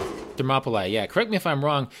 Thermopylae, yeah. Correct me if I'm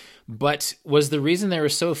wrong, but was the reason there were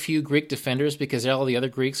so few Greek defenders because all the other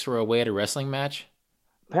Greeks were away at a wrestling match?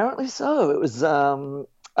 Apparently so. It was,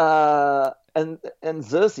 and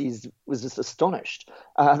Xerxes was just astonished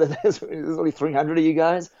that there's only 300 of you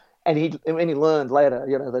guys. And when he learned later,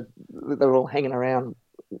 that they were all hanging around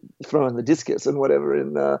throwing the discus and whatever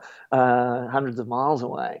in hundreds of miles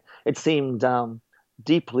away, it seemed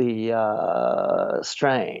deeply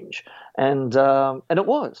strange, and it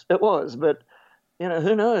was. But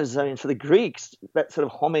who knows? For the Greeks, that sort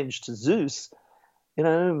of homage to Zeus,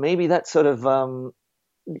 maybe that sort of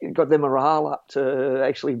got their morale up to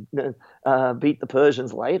actually beat the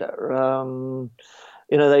Persians later.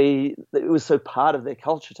 It was so part of their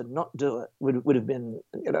culture to not do it would have been,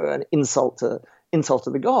 an insult to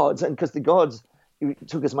the gods, and because the gods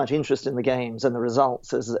took as much interest in the games and the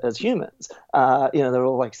results as humans. They're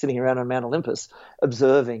all like sitting around on Mount Olympus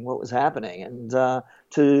observing what was happening, and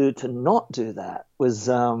to not do that was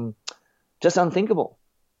just unthinkable.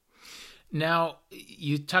 Now,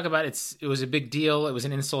 you talk about it was a big deal. It was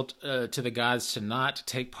an insult to the gods to not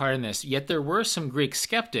take part in this. Yet there were some Greek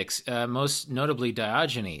skeptics, most notably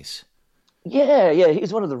Diogenes. Yeah,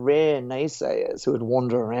 he's one of the rare naysayers who would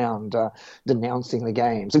wander around denouncing the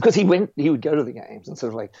games. Because he would go to the games and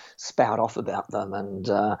sort of like spout off about them and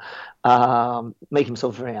make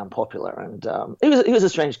himself very unpopular. And he was a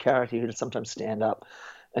strange character who would sometimes stand up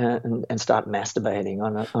and start masturbating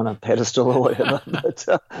on a pedestal or whatever, but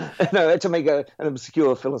to make an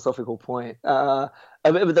obscure philosophical point.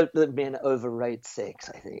 That men overrate sex,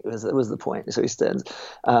 I think it was the point. So he stands.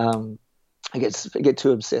 I get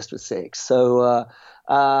too obsessed with sex. So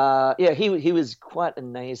he was quite a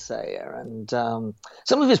naysayer, and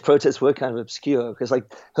some of his protests were kind of obscure because, like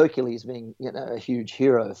Hercules being a huge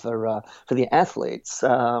hero for the athletes,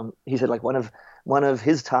 he said like one of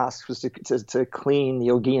his tasks was to clean the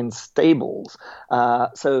Augean stables.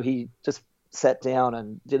 So he just sat down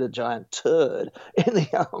and did a giant turd in the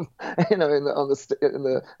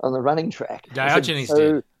on the running track. Diogenes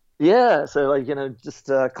did. Yeah, so like just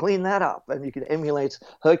clean that up, and you can emulate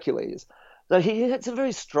Hercules. So it's a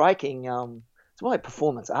very striking. It's more like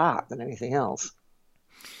performance art than anything else.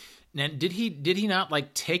 Now, did he not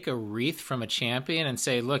like take a wreath from a champion and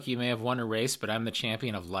say, "Look, you may have won a race, but I'm the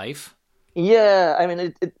champion of life"? Yeah, I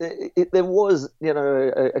mean, there was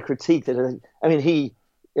a critique that he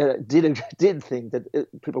did think that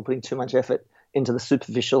people putting too much effort into the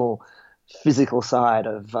superficial physical side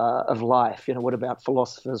of life. What about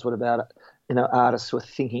philosophers? What about artists who are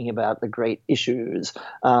thinking about the great issues,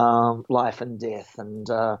 life and death, and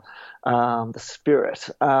the spirit.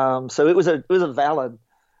 So it was a valid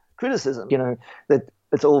criticism. That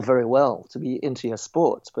it's all very well to be into your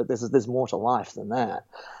sports, but there's more to life than that.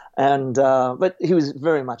 And but he was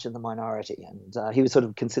very much in the minority, and he was sort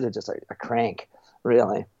of considered just a crank,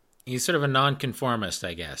 really. He's sort of a nonconformist,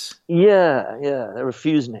 I guess. Yeah, a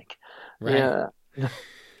refusenik. Right. Yeah.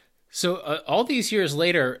 So all these years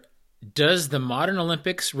later, does the modern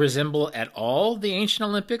Olympics resemble at all the ancient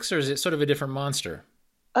Olympics, or is it sort of a different monster?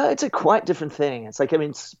 It's a quite different thing. It's like,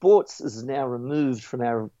 sports is now removed from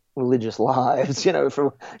our religious lives, it's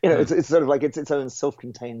sort of like it's its own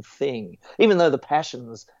self-contained thing. Even though the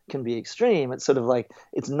passions can be extreme, it's sort of like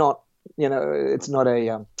it's not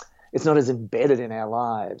as embedded in our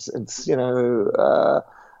lives. It's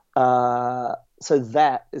so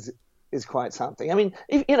that is quite something. I mean,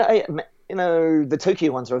 the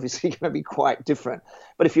Tokyo ones are obviously going to be quite different.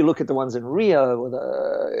 But if you look at the ones in Rio,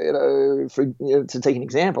 or to take an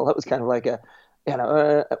example, that was kind of like a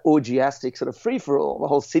orgiastic sort of free-for-all. The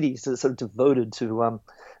whole city's sort of devoted to,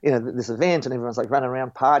 this event, and everyone's like running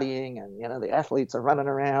around partying, and, the athletes are running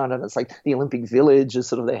around, and it's like the Olympic Village is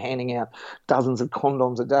sort of, they're handing out dozens of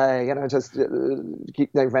condoms a day,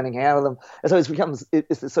 they're running out of them. And so it's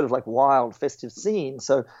this sort of like wild, festive scene.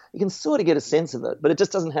 So you can sort of get a sense of it, but it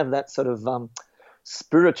just doesn't have that sort of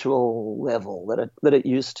spiritual level that it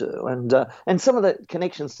used to. And some of the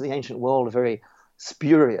connections to the ancient world are very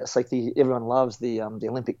spurious. Like everyone loves the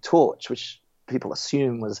Olympic torch, which people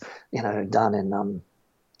assume was done in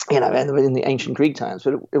in the ancient Greek times,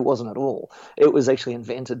 but it wasn't at all. It was actually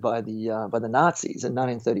invented by the Nazis in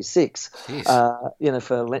 1936. For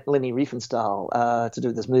Leni Riefenstahl to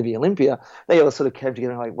do this movie Olympia. They all sort of came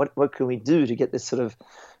together and like, what can we do to get this sort of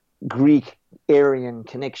Greek Aryan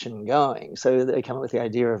connection going? So they come up with the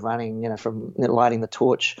idea of running, from lighting the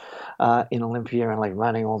torch in Olympia and like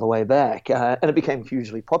running all the way back, and it became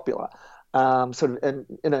hugely popular. And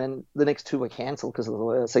the next two were cancelled because of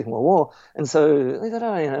the Second World War, and so they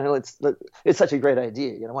thought, it's such a great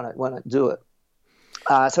idea, why not do it?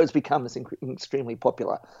 So it's become this extremely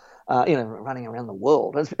popular. Running around the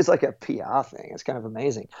world. It's like a PR thing. It's kind of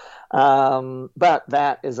amazing. But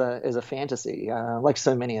that is a fantasy, like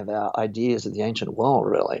so many of our ideas of the ancient world,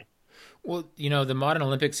 really. Well, the modern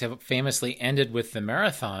Olympics have famously ended with the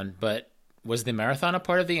marathon, but was the marathon a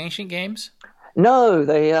part of the ancient games? No,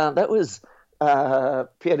 that was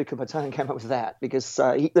Pierre de Coubertin came up with that, because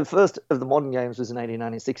the first of the modern games was in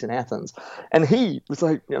 1896 in Athens, and he was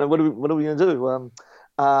like, what are we going to do?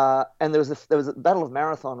 And there was a Battle of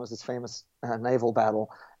Marathon, was this famous naval battle,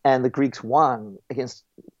 and the Greeks won against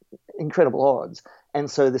incredible odds. And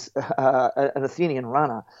so this an Athenian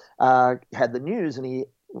runner had the news, and he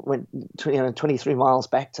went 23 miles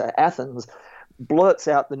back to Athens, blurts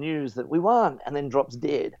out the news that we won, and then drops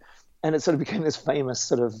dead. And it sort of became this famous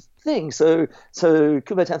sort of thing. So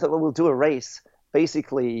Coubertin thought, well, we'll do a race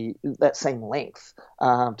basically that same length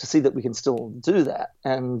to see that we can still do that.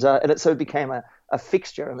 And it became a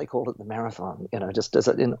fixture, and they called it the marathon, just as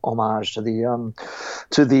an homage to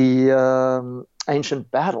the ancient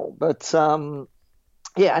battle. But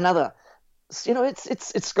another,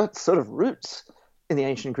 it's got sort of roots in the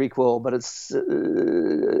ancient Greek world, but it's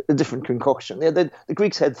a different concoction. The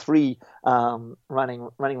Greeks had three running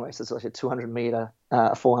races, like a 200-meter,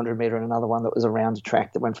 a 400-meter, and another one that was around a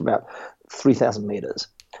track that went for about 3,000 meters.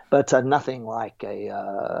 But nothing like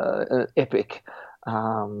an epic,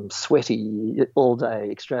 sweaty,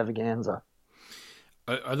 all-day extravaganza.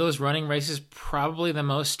 Are those running races probably the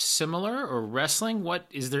most similar, or wrestling?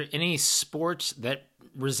 Is there any sport that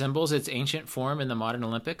resembles its ancient form in the modern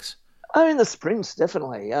Olympics? I mean, the sprints,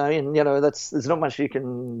 definitely. I mean, there's not much you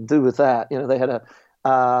can do with that. They had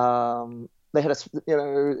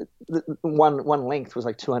one length was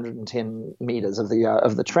like 210 meters of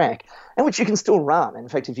the track, and which you can still run. In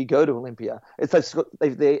fact, if you go to Olympia,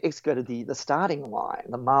 they excavated the starting line,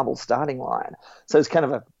 the marble starting line. So it's kind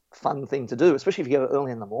of a fun thing to do, especially if you go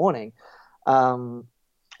early in the morning, when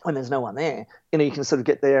there's no one there. You can sort of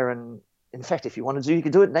get there and in fact, if you wanted to, you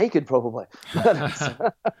could do it naked, probably.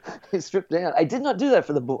 But it's stripped down. I did not do that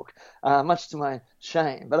for the book, much to my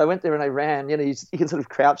shame. But I went there and I ran. You can sort of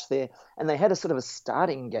crouch there, and they had a sort of a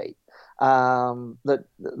starting gate that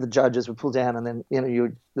the judges would pull down, and then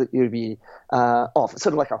you'd be off. It's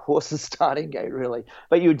sort of like a horse's starting gate, really.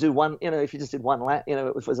 But you would do one. If you just did one lap, if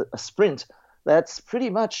it was a sprint, that's pretty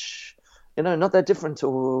much not that different to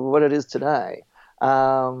what it is today.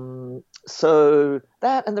 So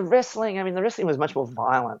that and the wrestling, the wrestling was much more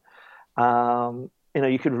violent.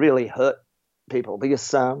 You could really hurt people because,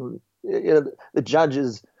 the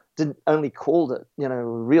judges didn't only called it,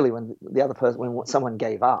 really when the other person, when someone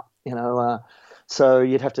gave up, so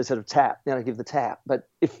you'd have to sort of tap, give the tap. But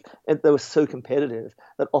if they were so competitive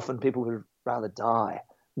that often people would rather die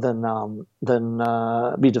than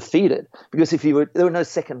be defeated, because there were no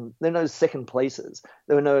second places.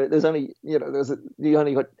 You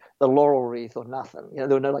only got the laurel wreath or nothing. There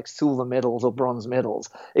were no like silver medals or bronze medals.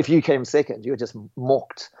 If you came second, you were just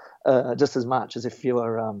mocked just as much as if you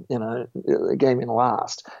were came in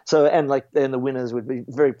last. So and the winners would be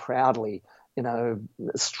very proudly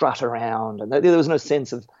strut around, and there was no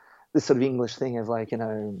sense of this sort of English thing of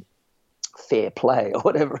fair play or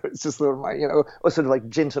whatever. It's just sort of like, or sort of like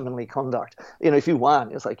gentlemanly conduct. If you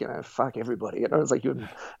won, it's like, fuck everybody. It's like you would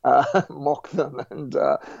mock them and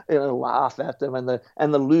laugh at them, and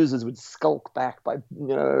the losers would skulk back by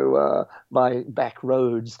back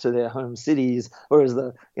roads to their home cities, whereas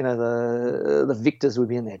the victors would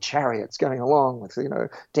be in their chariots going along with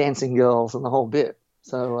dancing girls and the whole bit.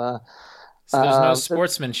 So there's no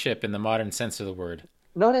sportsmanship in the modern sense of the word.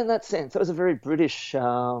 Not in that sense. That was a very British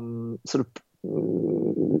sort of,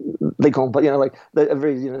 they call them, but a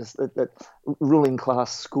very that ruling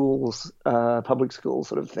class schools, public school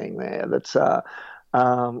sort of thing there. That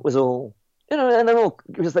was all and they're all,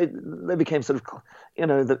 because they became sort of in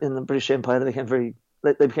the British Empire they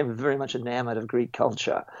became very much enamored of Greek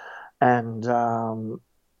culture, and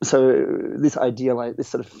so this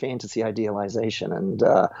sort of fantasy idealization and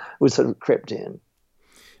was sort of crept in.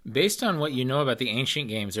 Based on what you know about the ancient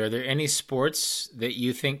games, are there any sports that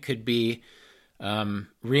you think could be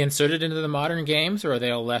reinserted into the modern games, or are they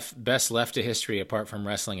all best left to history apart from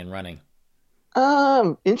wrestling and running?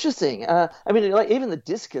 Interesting. Even the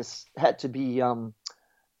discus had to be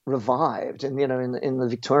revived, and in the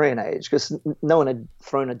Victorian age, because no one had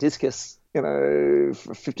thrown a discus, for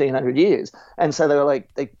 1,500 years, and so they were like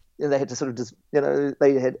they had to sort of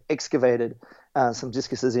they had excavated some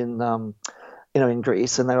discuses in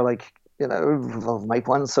Greece, and they were like, we'll make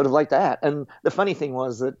one sort of like that. And the funny thing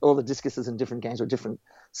was that all the discuses in different games were different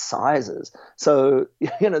sizes. So,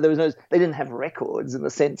 they didn't have records in the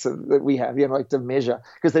sense of that we have, to measure,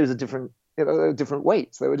 because there was different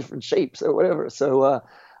weights, there were different shapes or whatever. So,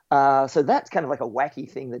 so that's kind of like a wacky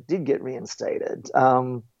thing that did get reinstated.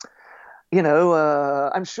 I'm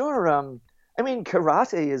sure,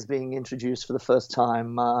 karate is being introduced for the first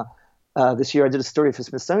time this year. I did a story for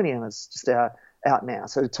Smithsonian. It's just out now.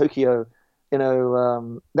 So Tokyo,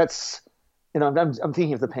 that's, I'm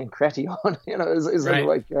thinking of the Pancration, is right.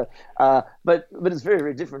 Like, but it's very,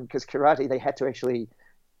 very different, because karate, they had to actually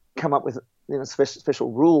come up with,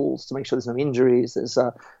 special rules to make sure there's no injuries, there's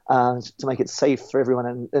to make it safe for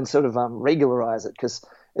everyone, and sort of regularize it, because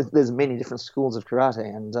there's many different schools of karate,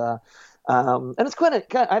 and it's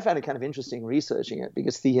I found it kind of interesting researching it,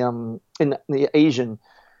 because in the Asian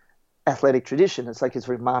athletic tradition, it's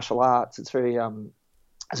very martial arts. It's very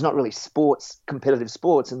it's not really competitive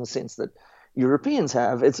sports in the sense that Europeans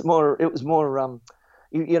have. It was more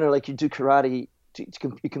you do karate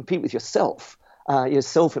you compete with yourself, your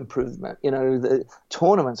self improvement. The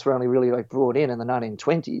tournaments were only really brought in the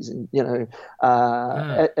 1920s, and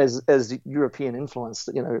as European influence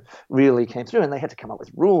really came through, and they had to come up with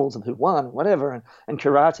rules and who won and whatever, and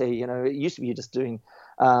karate, it used to be just doing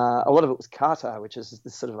a lot of it was kata, which is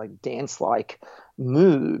this sort of dance-like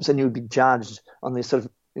moves, and you would be judged on these sort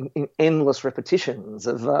of endless repetitions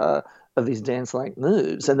of these dance-like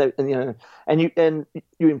moves, and you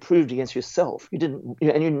improved against yourself. You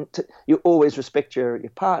didn't, you always respect your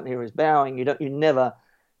partner who is bowing. You never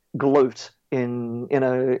gloat in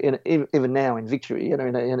even now in victory,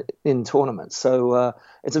 in tournaments. So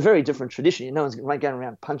it's a very different tradition. No one's going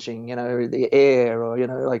around punching, the air, or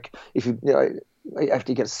if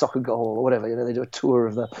after you get a soccer goal or whatever, they do a tour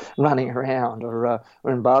of the running around, or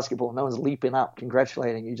in basketball, no one's leaping up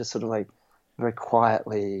congratulating you. Just sort of very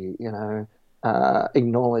quietly,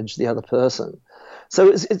 acknowledge the other person.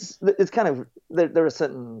 So it's kind of, there are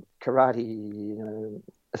certain karate,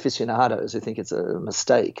 aficionados who think it's a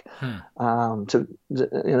mistake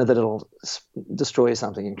that it'll destroy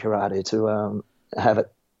something in karate to have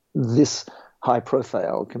it this high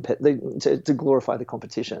profile, to glorify the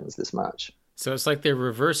competitions this much. So it's like they're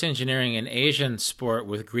reverse engineering an Asian sport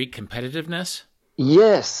with Greek competitiveness?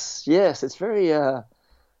 Yes. It's very,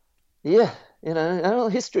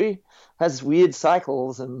 history has weird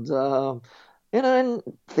cycles, and, and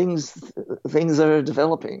things are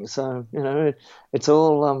developing. So, it's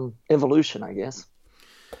all evolution, I guess.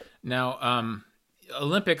 Now,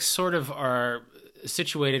 Olympics sort of are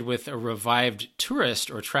situated with a revived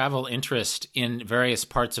tourist or travel interest in various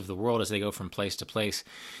parts of the world as they go from place to place.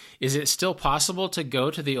 Is it still possible to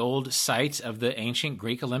go to the old site of the ancient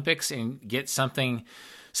Greek Olympics and get something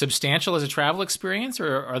substantial as a travel experience,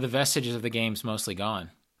 or are the vestiges of the games mostly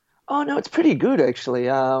gone? Oh, no, it's pretty good,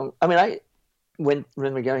 actually. I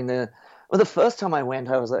remember going there. Well, the first time I went,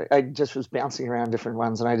 I just was bouncing around different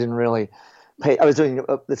ones, and I didn't really I was doing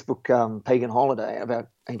this book, Pagan Holiday, about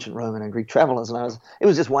ancient Roman and Greek travelers, and it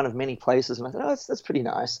was just one of many places, and I thought, that's pretty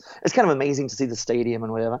nice. It's kind of amazing to see the stadium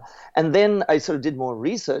and whatever. And then I sort of did more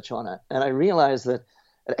research on it, and I realized that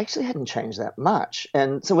it actually hadn't changed that much.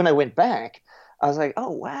 And so when I went back, I was like,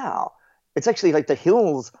 oh, wow. It's actually like the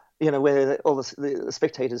hills, where all the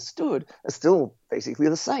spectators stood are still basically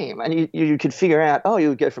the same. And you could figure out, you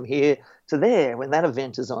would go from here to there when that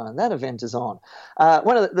event is on and that event is on.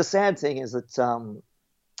 One of the sad thing is that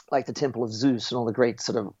like the Temple of Zeus and all the great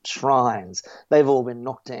sort of shrines, they've all been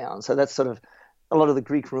knocked down. So that's sort of a lot of the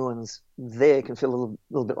Greek ruins there can feel a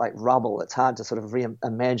little bit like rubble. It's hard to sort of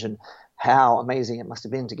reimagine how amazing it must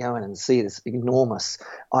have been to go in and see this enormous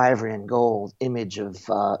ivory and gold image of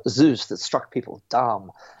Zeus that struck people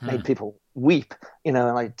dumb, made people weep, and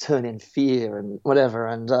like turn in fear and whatever,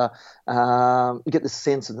 and you get this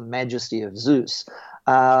sense of the majesty of Zeus,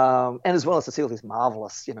 and as well as to see all these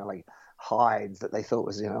marvelous, like hides that they thought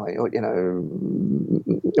was,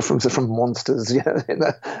 from monsters,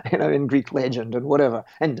 in Greek legend and whatever,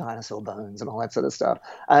 and dinosaur bones and all that sort of stuff.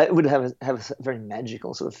 It would have a very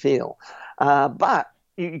magical sort of feel. But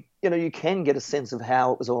you can get a sense of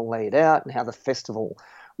how it was all laid out and how the festival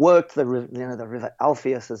worked. The river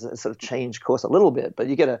Alpheus has sort of changed course a little bit, but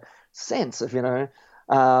you get a sense of, and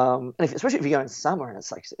especially if you go in summer and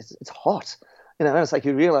it's like it's hot, and it's like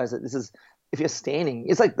you realize that this is. If you're standing,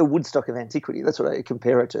 it's like the Woodstock of antiquity. That's what I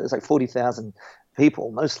compare it to. It's like 40,000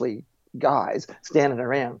 people, mostly guys, standing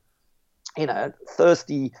around,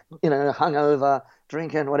 thirsty, hungover,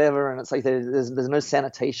 drinking, whatever. And it's like there's no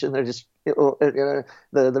sanitation. They're just, the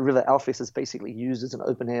river Alpheus is basically used as an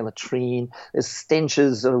open air latrine. There's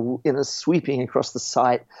stenches, sweeping across the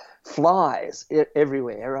site. Flies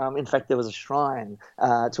everywhere. In fact, there was a shrine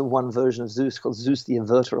to one version of Zeus called Zeus the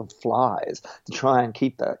Averter of Flies to try and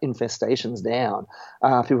keep the infestations down.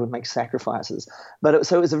 People would make sacrifices.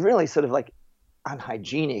 So it was a really sort of like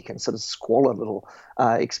unhygienic and sort of squalid little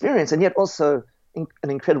experience, and yet also an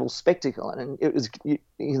incredible spectacle. And it was you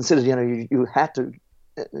considered, you had to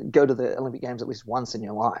go to the Olympic Games at least once in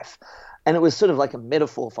your life. And it was sort of like a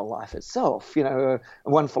metaphor for life itself.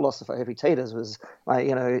 One philosopher, Epictetus, was like,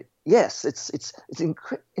 yes, it's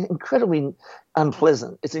incredibly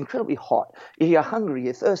unpleasant. It's incredibly hot. You're hungry,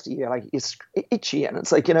 you're thirsty, you're itchy, and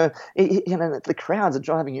it's like, the crowds are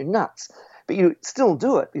driving you nuts. But you still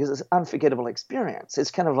do it because it's an unforgettable experience.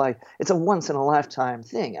 It's kind of like, it's a once in a lifetime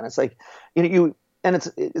thing. And it's like, and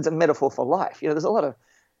it's a metaphor for life. There's a lot of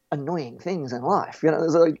annoying things in life.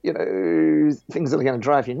 There's like, things that are going to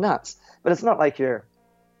drive you nuts. But it's not like you're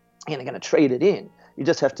going to trade it in. You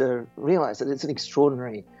just have to realize that it's an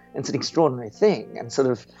extraordinary thing, and sort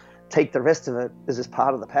of take the rest of it as just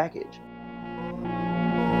part of the package.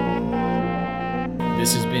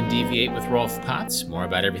 This has been Deviate with Rolf Potts. More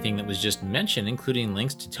about everything that was just mentioned, including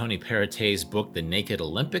links to Tony Parate's book, The Naked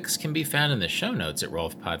Olympics, can be found in the show notes at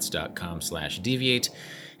rolfpotts.com/deviate.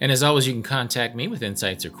 And as always, you can contact me with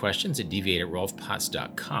insights or questions at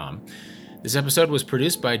deviate@rolfpotts.com. This episode was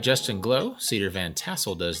produced by Justin Glow. Cedar Van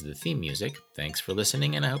Tassel does the theme music. Thanks for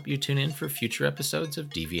listening, and I hope you tune in for future episodes of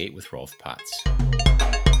Deviate with Rolf Potts.